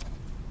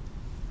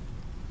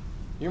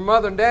 Your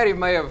mother and daddy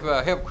may have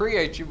helped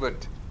create you,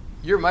 but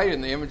you're made in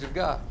the image of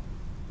God.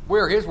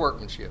 We're his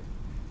workmanship.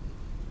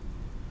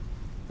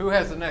 Who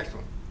has the next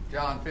one?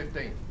 John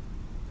 15.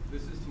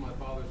 This is to my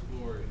Father's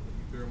glory, that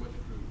you bear much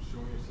fruit,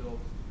 showing yourselves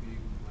to be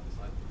my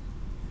disciples.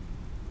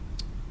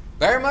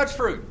 Very much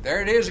fruit.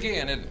 There it is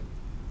again, isn't it?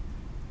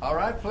 All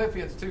right,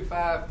 Philippians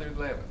 2:5 through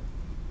 11.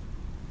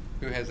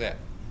 Who has that?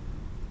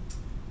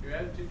 Your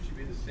attitude should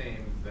be the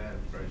same as that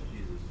of Christ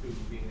Jesus, who,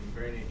 being in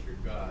very nature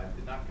God,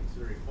 did not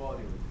consider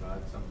equality with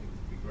God something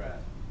to be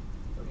grasped,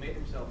 but made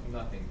himself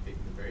nothing,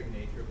 taking the very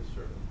nature of a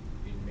servant,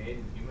 being made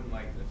in human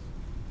likeness,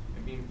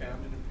 and being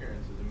found in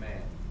appearance as a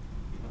man.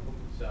 He humbled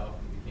himself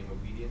and became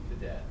obedient to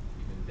death,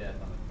 even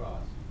death on the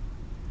cross.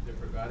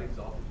 Therefore God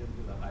exalted him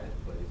to the highest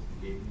place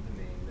and gave him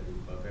the name that is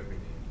above every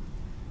name,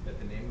 that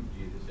the name of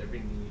Jesus every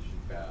knee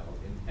should bow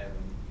in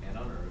heaven and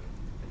on earth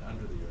and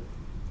under the earth,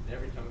 and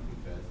every tongue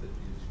confess that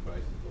Jesus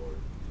Christ is Lord,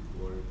 to the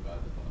glory of God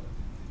the Father.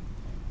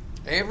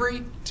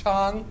 Every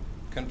tongue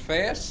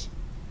confess?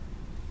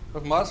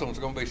 Those Muslims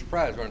are going to be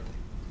surprised, aren't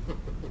they?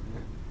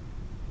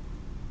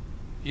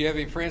 You have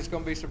any friends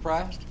going to be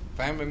surprised?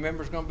 Family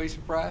members going to be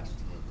surprised?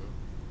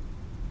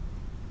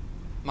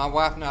 My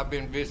wife and I have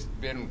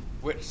been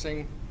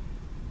witnessing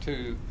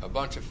to a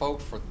bunch of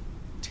folks for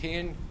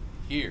 10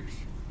 years.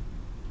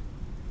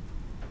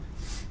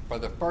 For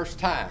the first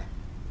time,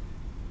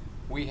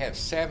 we have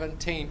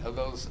 17 of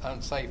those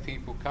unsaved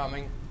people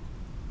coming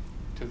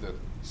to the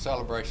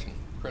celebration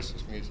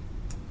Christmas music.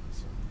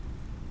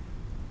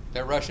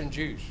 They're Russian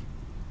Jews,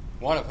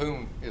 one of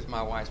whom is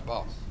my wife's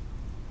boss.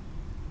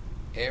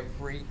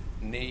 Every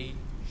knee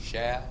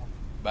shall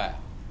bow.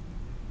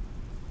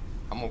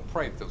 I'm going to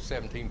pray that those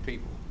 17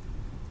 people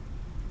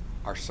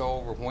are so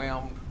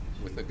overwhelmed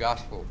with the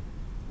gospel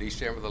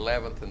December the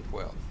 11th and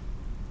 12th,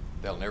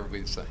 they'll never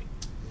be the same.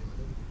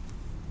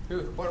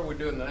 What are we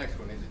doing the next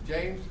one? Is it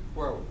James?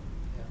 Where are we?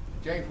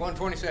 James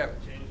 1:27.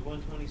 James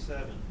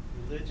 1:27.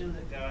 Religion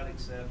that God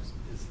accepts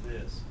is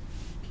this: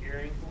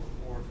 caring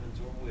for orphans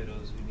or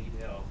widows who need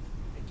help,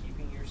 and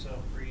keeping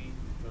yourself free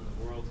from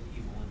the world's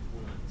evil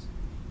influence.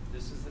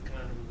 This is the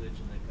kind of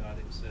religion that God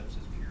accepts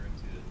as pure and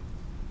good.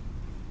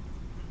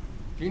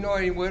 Do you know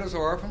any widows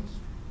or orphans?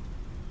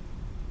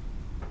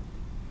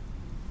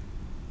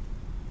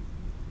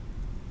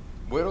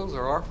 Widows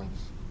or orphans?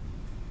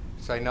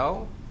 Say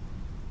no.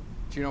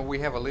 Do you know we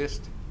have a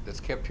list that's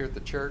kept here at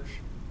the church,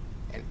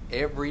 and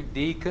every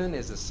deacon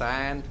is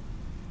assigned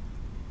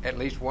at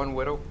least one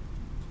widow?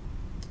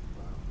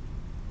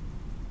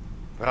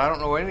 But I don't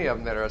know any of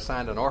them that are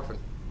assigned an orphan.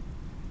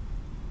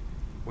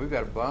 We've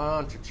got a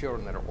bunch of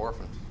children that are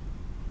orphans.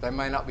 They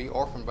may not be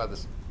orphaned by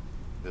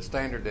the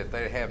standard that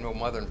they have no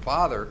mother and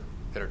father,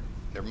 that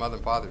their mother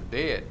and father are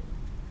dead,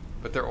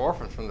 but they're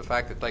orphans from the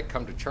fact that they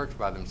come to church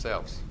by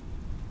themselves.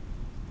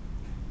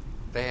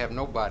 They have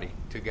nobody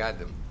to guide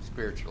them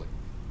spiritually.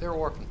 They're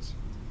orphans.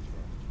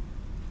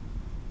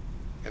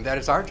 And that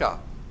is our job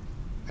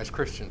as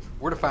Christians.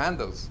 We're to find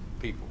those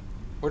people.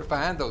 We're to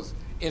find those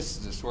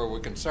instances where we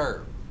can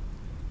serve.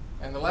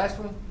 And the last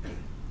one?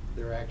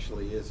 There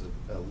actually is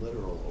a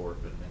literal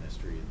orphan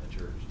ministry in the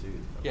church, too.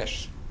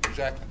 Yes,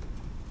 exactly.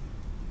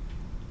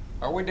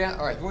 Are we down?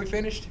 All right, are we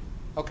finished?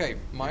 Okay,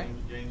 Mike?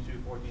 James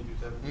 2:14-17.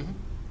 Mm-hmm.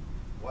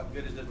 What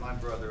good is it, my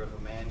brother, if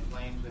a man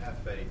claims to have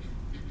faith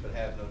but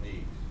has no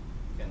deeds?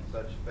 Can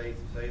such faith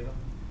save him?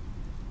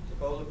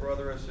 Suppose a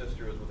brother or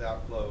sister is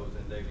without clothes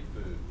and daily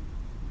food.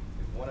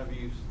 If one of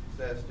you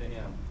says to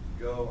him,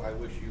 "Go, I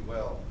wish you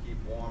well, keep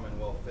warm and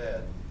well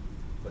fed,"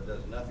 but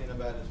does nothing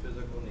about his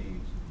physical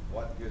needs,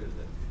 what good is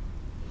it?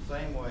 In the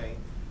same way,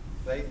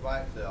 faith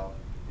by itself,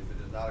 if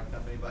it is not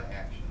accompanied by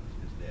actions,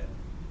 is dead.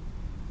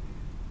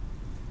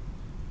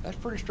 That's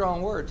pretty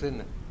strong words,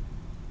 isn't it?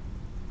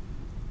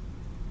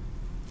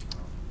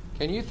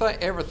 Can you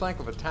ever think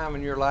of a time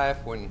in your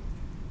life when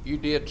you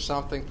did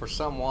something for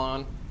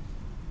someone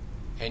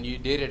and you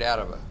did it out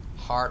of a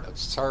heart of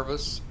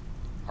service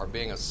or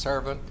being a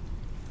servant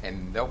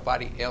and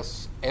nobody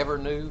else ever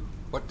knew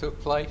what took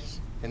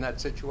place in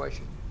that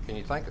situation? Can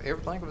you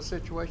ever think of a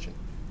situation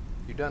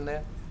you done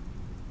that?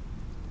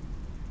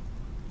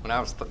 When I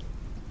was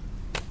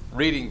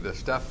reading the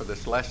stuff for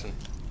this lesson,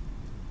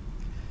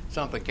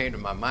 something came to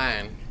my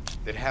mind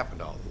that happened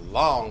a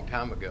long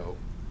time ago.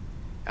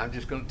 I'm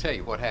just going to tell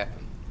you what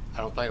happened. I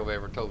don't think I've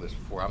ever told this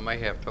before. I may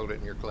have told it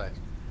in your class.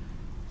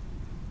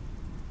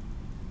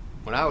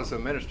 When I was a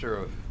minister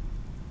of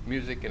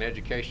music and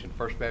education at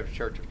First Baptist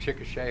Church of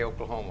Chickasha,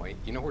 Oklahoma.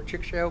 You know where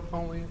Chickasha,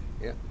 Oklahoma is?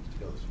 Yeah.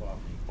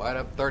 Right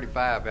up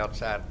 35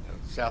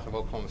 south of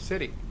Oklahoma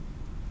City.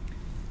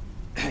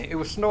 It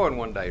was snowing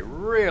one day,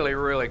 really,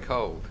 really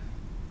cold.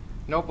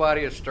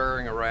 Nobody is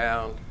stirring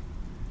around.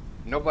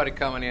 Nobody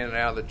coming in and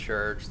out of the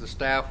church. The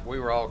staff, we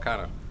were all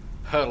kind of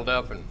huddled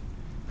up and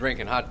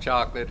drinking hot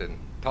chocolate and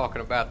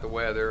talking about the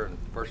weather and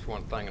first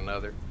one thing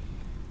another,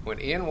 when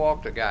in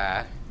walked a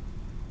guy,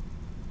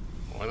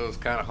 one of those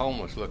kind of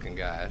homeless looking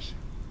guys,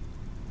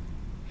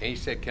 and he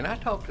said, "Can I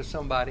talk to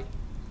somebody?"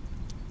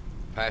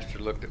 Pastor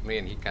looked at me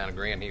and he kind of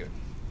grinned. He went,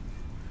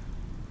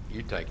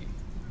 "You take him."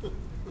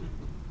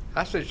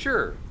 I said,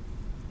 "Sure."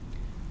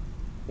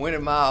 Went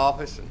in my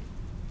office and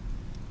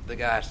the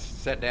guy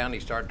sat down and he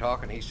started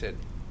talking. He said,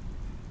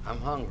 "I'm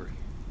hungry.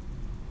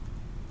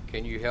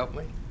 Can you help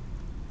me?"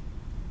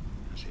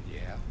 I said,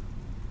 "Yeah."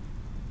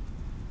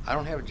 "I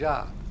don't have a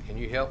job. Can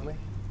you help me?"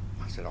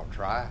 I said, "I'll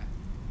try."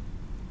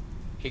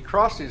 He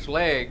crossed his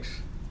legs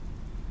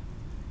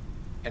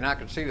and I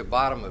could see the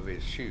bottom of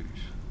his shoes.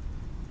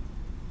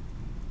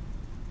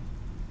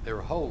 There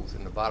were holes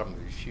in the bottom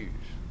of his shoes.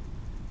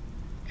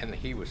 And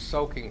he was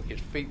soaking, his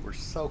feet were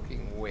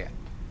soaking wet.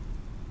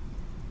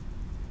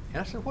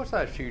 And I said, "What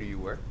size shoe do you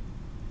wear?"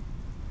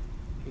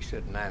 He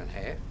said,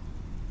 9.5.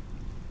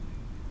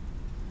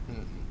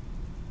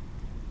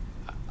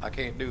 I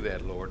can't do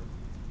that, Lord.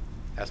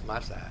 That's my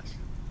size.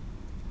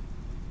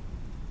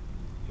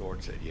 The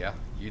Lord said, "Yeah,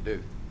 you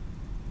do."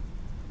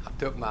 I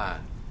took my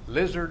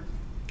lizard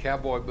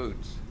cowboy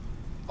boots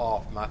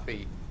off my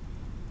feet,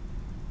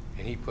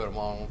 and he put them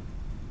on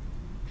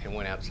and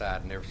went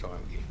outside and never saw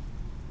him again.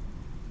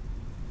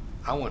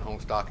 I went home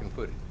stocking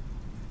footed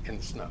in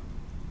the snow.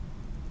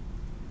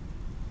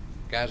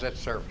 Guys, that's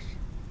service.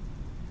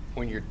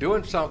 When you're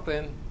doing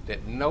something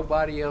that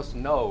nobody else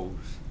knows,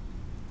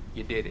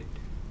 you did it.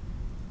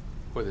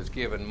 Whether it's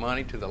giving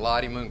money to the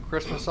Lottie Moon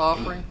Christmas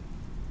offering,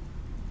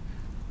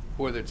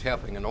 whether it's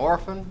helping an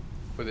orphan,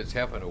 whether it's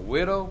helping a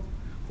widow,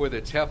 whether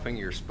it's helping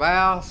your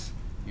spouse,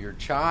 your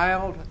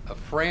child, a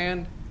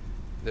friend,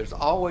 there's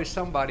always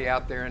somebody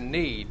out there in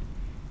need.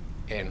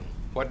 And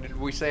what did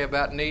we say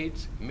about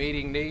needs?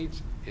 Meeting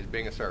needs is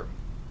being a servant.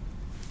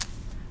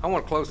 I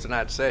want to close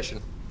tonight's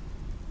session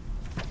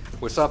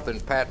with something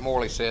Pat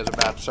Morley says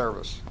about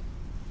service.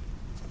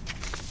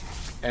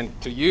 And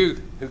to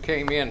you who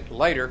came in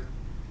later,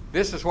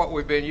 this is what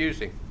we've been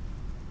using.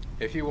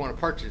 If you want to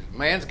purchase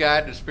Man's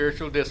Guide to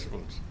Spiritual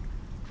Disciplines,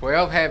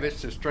 12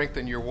 Habits to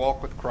Strengthen Your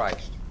Walk with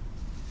Christ.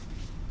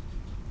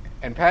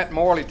 And Pat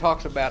Morley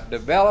talks about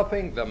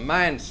developing the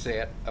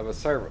mindset of a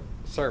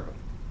servant.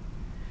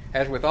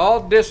 As with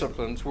all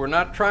disciplines, we're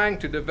not trying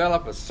to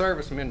develop a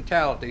service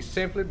mentality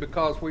simply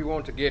because we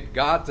want to get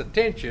God's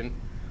attention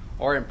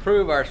or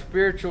improve our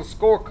spiritual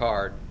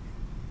scorecard.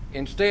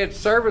 Instead,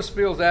 service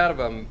spills out of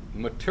a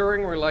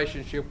maturing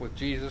relationship with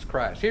Jesus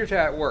Christ. Here's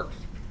how it works.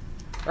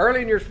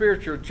 Early in your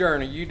spiritual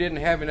journey, you didn't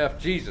have enough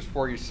Jesus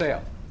for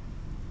yourself,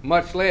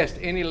 much less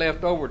any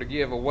left over to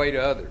give away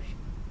to others.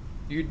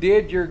 You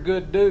did your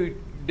good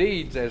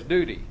deeds as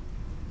duty.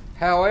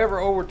 However,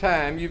 over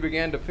time, you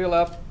began to fill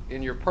up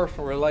in your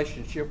personal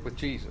relationship with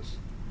Jesus.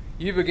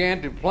 You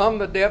began to plumb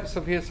the depths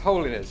of His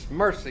holiness,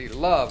 mercy,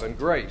 love, and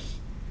grace.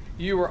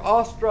 You were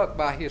awestruck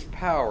by His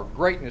power,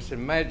 greatness,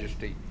 and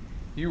majesty.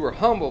 You were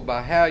humbled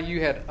by how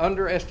you had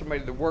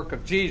underestimated the work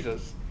of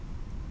Jesus,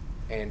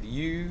 and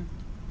you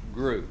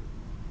grew.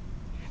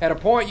 At a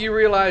point, you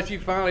realized you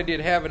finally did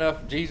have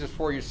enough Jesus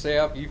for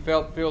yourself. You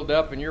felt filled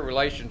up in your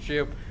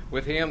relationship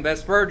with Him. That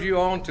spurred you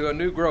on to a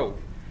new growth.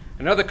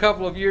 Another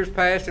couple of years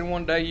passed, and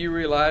one day you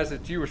realized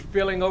that you were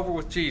spilling over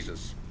with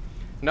Jesus.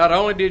 Not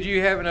only did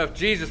you have enough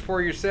Jesus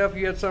for yourself,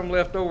 you had some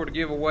left over to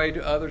give away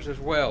to others as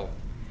well.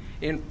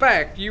 In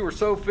fact, you were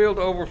so filled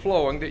to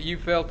overflowing that you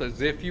felt as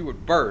if you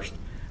would burst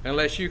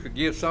unless you could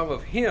give some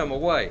of Him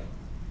away.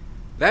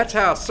 That's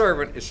how a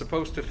servant is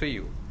supposed to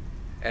feel,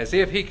 as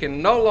if he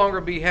can no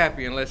longer be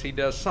happy unless he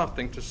does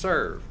something to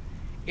serve.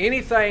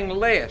 Anything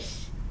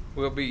less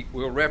will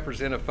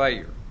represent a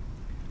failure.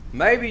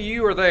 Maybe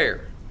you are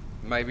there,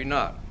 maybe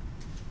not.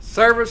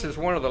 Service is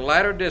one of the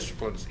latter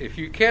disciplines. If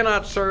you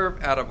cannot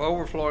serve out of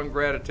overflowing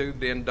gratitude,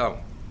 then don't.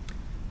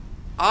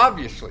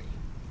 Obviously,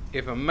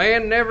 if a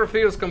man never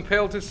feels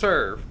compelled to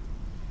serve,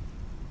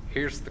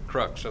 here's the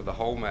crux of the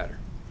whole matter.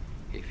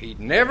 If he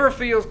never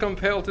feels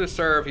compelled to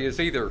serve, he is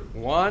either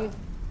 1,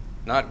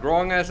 not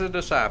growing as a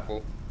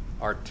disciple,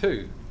 or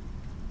 2,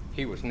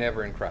 he was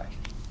never in Christ.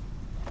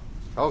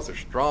 Those are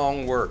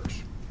strong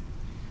words.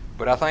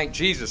 But I think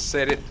Jesus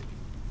said it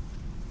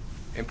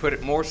and put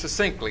it more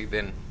succinctly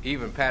than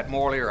even Pat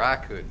Morley or I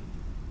could.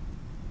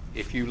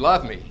 If you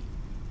love me,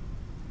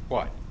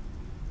 what?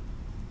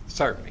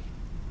 Serve me.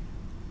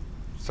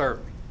 Serve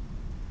me.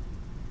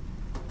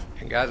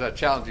 And guys, I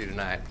challenge you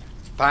tonight,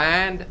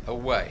 find a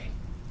way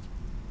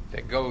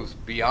that goes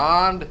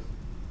beyond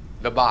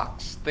the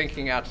box,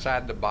 thinking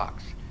outside the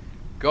box,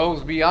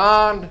 goes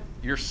beyond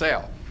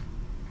yourself,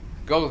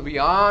 goes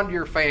beyond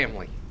your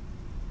family.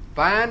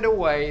 Find a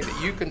way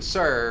that you can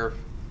serve,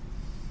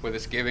 whether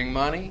it's giving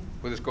money,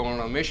 whether it's going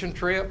on a mission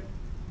trip,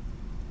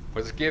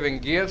 whether it's giving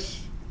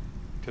gifts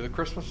to the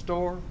Christmas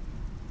store.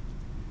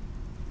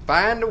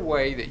 Find a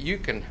way that you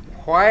can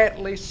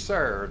quietly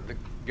serve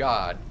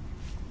God,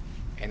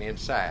 and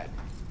inside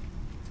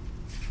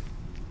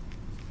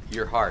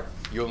your heart,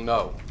 you'll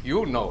know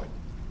it.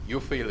 You'll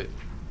feel it.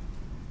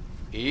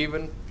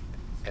 Even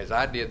as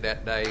I did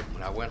that day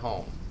when I went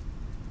home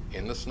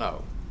in the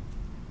snow,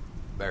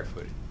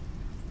 barefooted.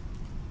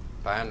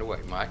 Find a way,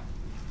 Mike.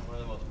 One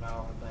of the most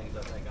powerful things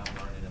I think I'm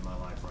learning in my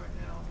life right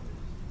now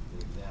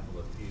is the example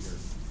of Peter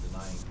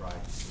denying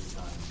Christ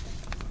 3 times.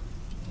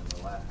 And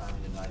the last time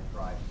he denied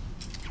Christ,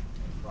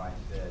 and Christ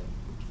said,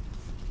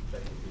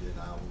 basically,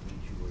 that I will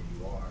meet you where you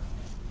are.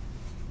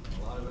 And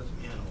a lot of us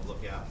men will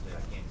look out and say,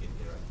 I can't get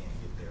there, I can't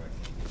get there, I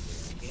can't get there.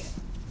 We can't.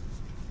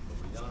 But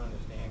we don't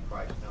understand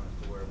Christ comes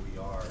to where we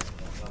are and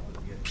will help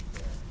us get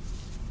there.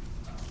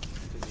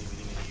 It took me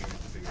many, many years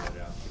to figure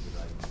that out because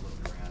I looked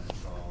around and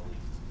saw all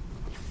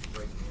these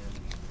great men.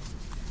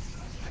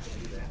 I can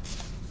do that.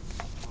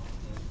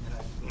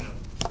 And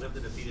I lived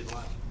a defeated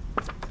life.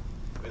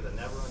 Because I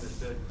never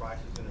understood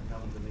Christ is going to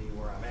come to me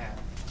where I'm at.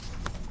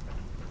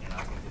 And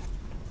I can just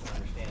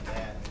understand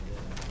that and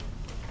then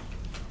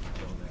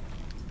go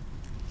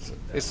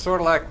there. It's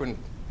sort of like when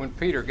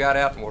Peter got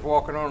out and was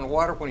walking on the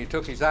water when he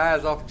took his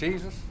eyes off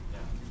Jesus.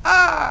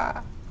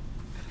 Ah!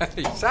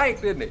 He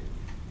sank, didn't he?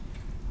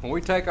 When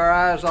we take our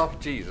eyes off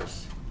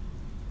Jesus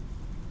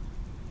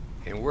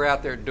and we're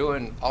out there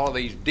doing all of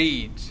these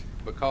deeds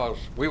because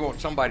we want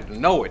somebody to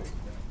know it,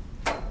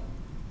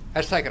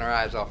 that's taking our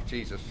eyes off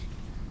Jesus,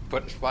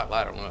 putting the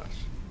spotlight on us.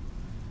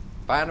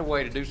 Find a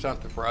way to do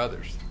something for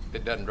others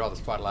that doesn't draw the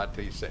spotlight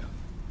to yourself.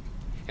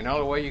 And the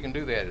only way you can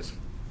do that is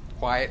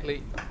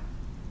quietly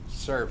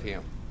serve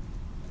him.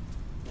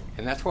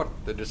 And that's what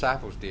the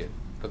disciples did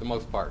for the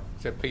most part,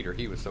 except Peter.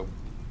 He was so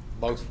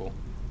boastful.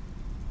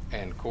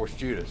 And, of course,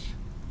 Judas.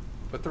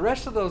 But the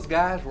rest of those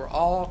guys were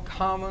all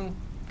common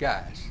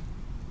guys.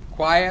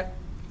 Quiet,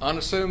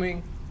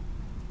 unassuming.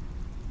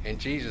 And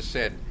Jesus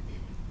said,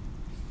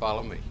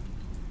 follow me.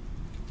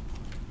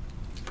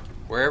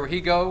 Wherever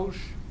he goes,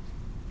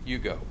 you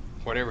go.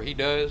 Whatever he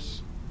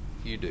does,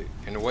 you do.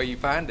 And the way you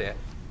find that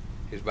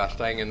is by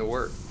staying in the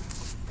Word.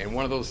 And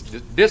one of those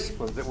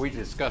disciplines that we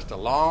discussed a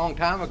long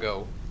time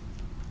ago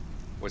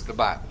was the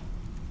Bible.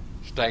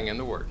 Staying in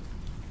the Word.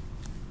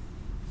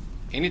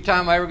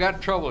 Anytime I ever got in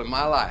trouble in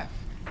my life,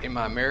 in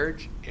my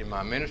marriage, in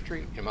my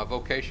ministry, in my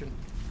vocation,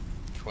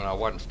 it's when I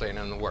wasn't staying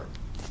in the Word.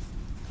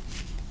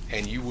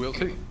 And you will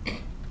too,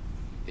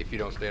 if you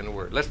don't stay in the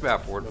Word. Let's bow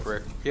for word of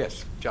prayer.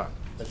 Yes, John.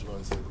 I just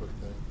want to say a quick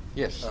thing.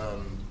 Yes.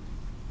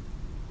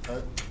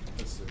 Let's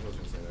see, what was I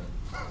going to say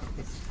now?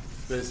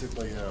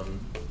 Basically,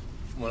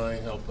 when I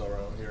help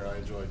around here, I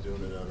enjoy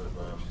doing it out of,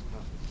 I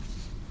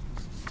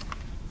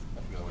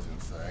forgot what I was going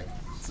to say.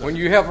 So, when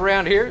you help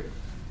around here,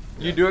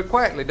 you do it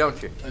quietly,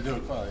 don't you? I do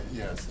it quietly,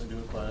 yes. I do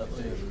it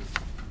quietly,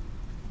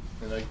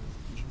 and I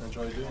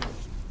enjoy doing it.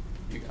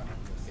 You got it.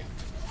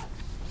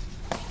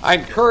 Yeah. I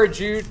encourage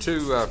you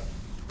to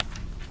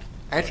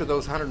answer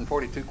those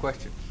 142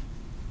 questions.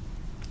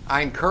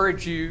 I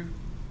encourage you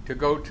to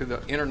go to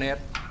the internet,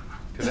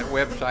 to that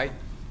website.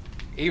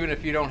 Even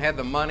if you don't have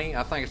the money,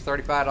 I think it's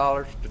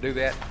 $35 to do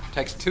that. It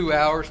takes 2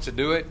 hours to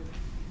do it.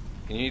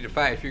 And you need to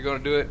find, if you're going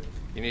to do it,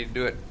 you need to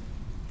do it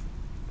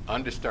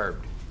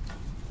undisturbed.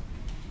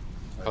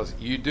 Because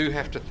you do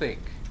have to think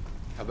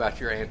about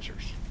your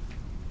answers.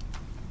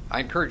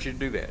 I encourage you to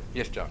do that.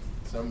 Yes, John?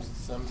 Some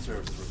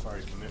services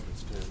require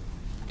commitments too.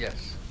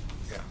 Yes.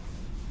 Yeah.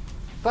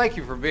 Thank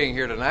you for being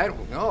here tonight.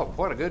 Oh,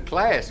 what a good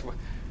class.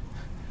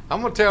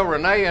 I'm going to tell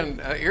Renee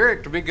and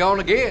Eric to be gone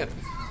again.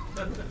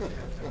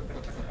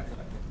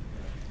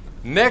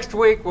 Next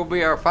week will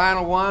be our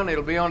final one.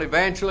 It'll be on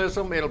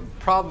evangelism. It'll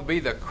probably be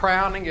the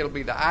crowning. It'll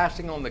be the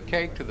icing on the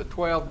cake to the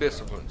 12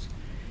 disciplines.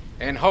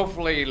 And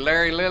hopefully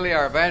Larry Lilly,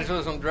 our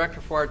evangelism director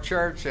for our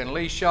church, and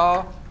Lee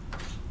Shaw,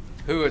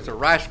 who is a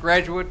Rice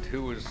graduate,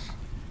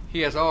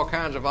 he has all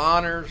kinds of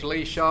honors.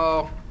 Lee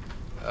Shaw,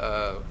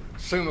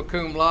 summa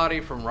cum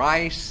laude from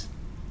Rice,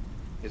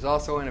 is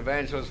also in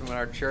evangelism in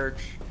our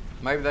church.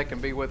 Maybe they can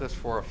be with us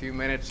for a few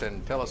minutes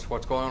and tell us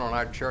what's going on in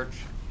our church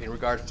in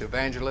regards to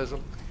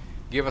evangelism.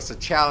 Give us a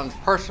challenge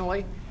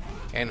personally,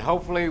 and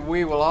hopefully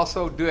we will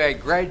also do a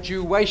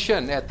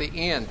graduation at the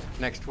end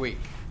next week.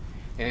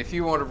 And if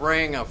you want to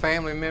bring a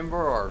family member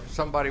or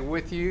somebody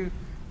with you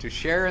to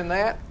share in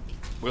that,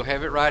 we'll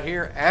have it right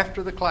here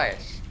after the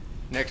class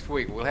next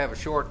week. We'll have a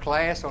short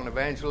class on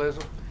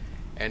evangelism,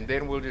 and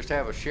then we'll just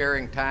have a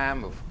sharing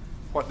time of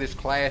what this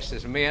class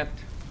has meant,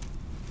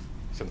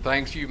 some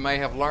things you may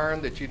have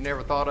learned that you'd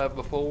never thought of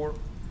before.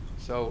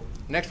 So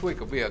next week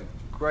will be a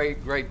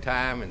great, great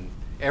time, and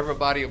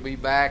everybody will be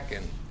back,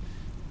 and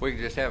we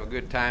can just have a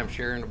good time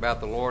sharing about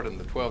the Lord and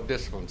the 12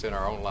 disciplines in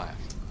our own lives.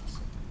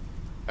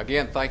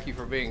 Again, thank you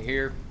for being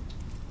here,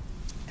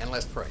 and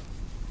let's pray.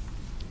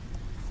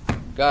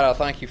 God, I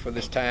thank you for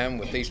this time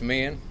with these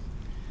men.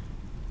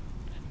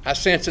 I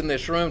sense in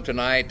this room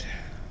tonight,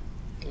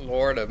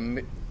 Lord,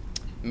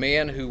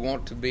 men who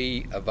want to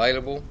be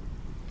available,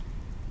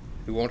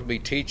 who want to be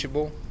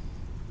teachable,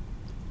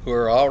 who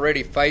are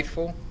already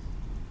faithful,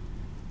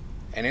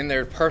 and in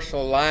their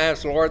personal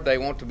lives, Lord, they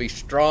want to be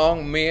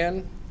strong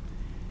men.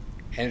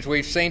 And as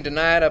we've seen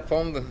tonight up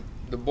on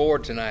the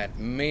board tonight,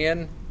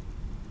 men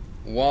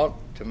want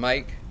to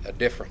make a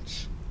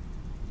difference.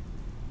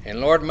 And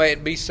Lord, may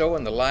it be so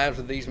in the lives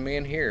of these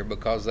men here,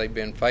 because they've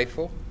been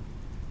faithful.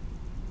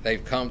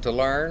 They've come to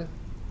learn.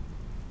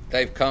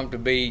 They've come to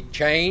be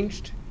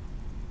changed.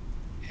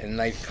 And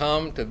they've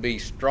come to be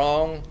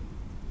strong,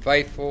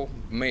 faithful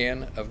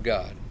men of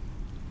God.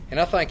 And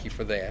I thank you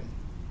for that.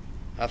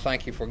 I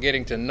thank you for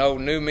getting to know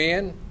new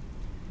men.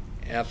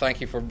 And I thank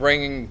you for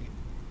bringing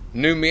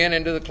new men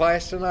into the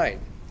class tonight.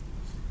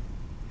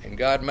 And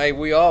God, may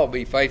we all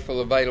be faithful,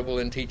 available,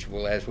 and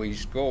teachable as we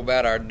go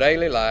about our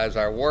daily lives,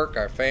 our work,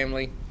 our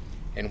family,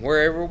 and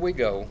wherever we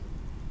go.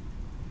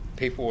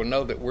 People will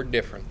know that we're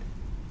different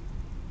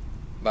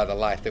by the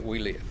life that we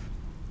live.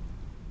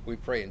 We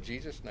pray in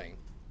Jesus' name.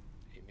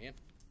 Amen.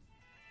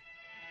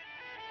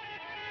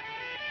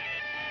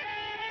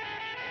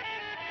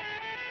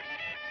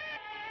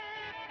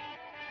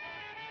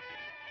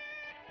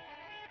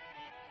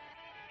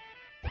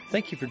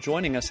 Thank you for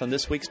joining us on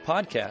this week's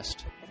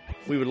podcast.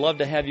 We would love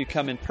to have you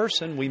come in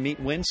person. We meet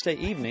Wednesday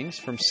evenings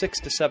from 6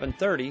 to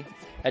 7:30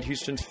 at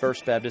Houston's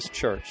First Baptist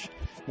Church.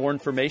 More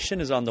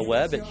information is on the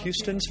web at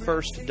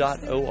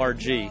houstonsfirst.org,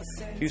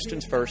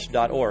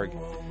 houstonsfirst.org.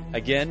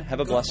 Again, have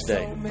a blessed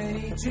day. So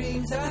many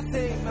dreams, I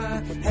think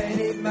my head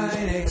it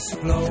might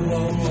explode.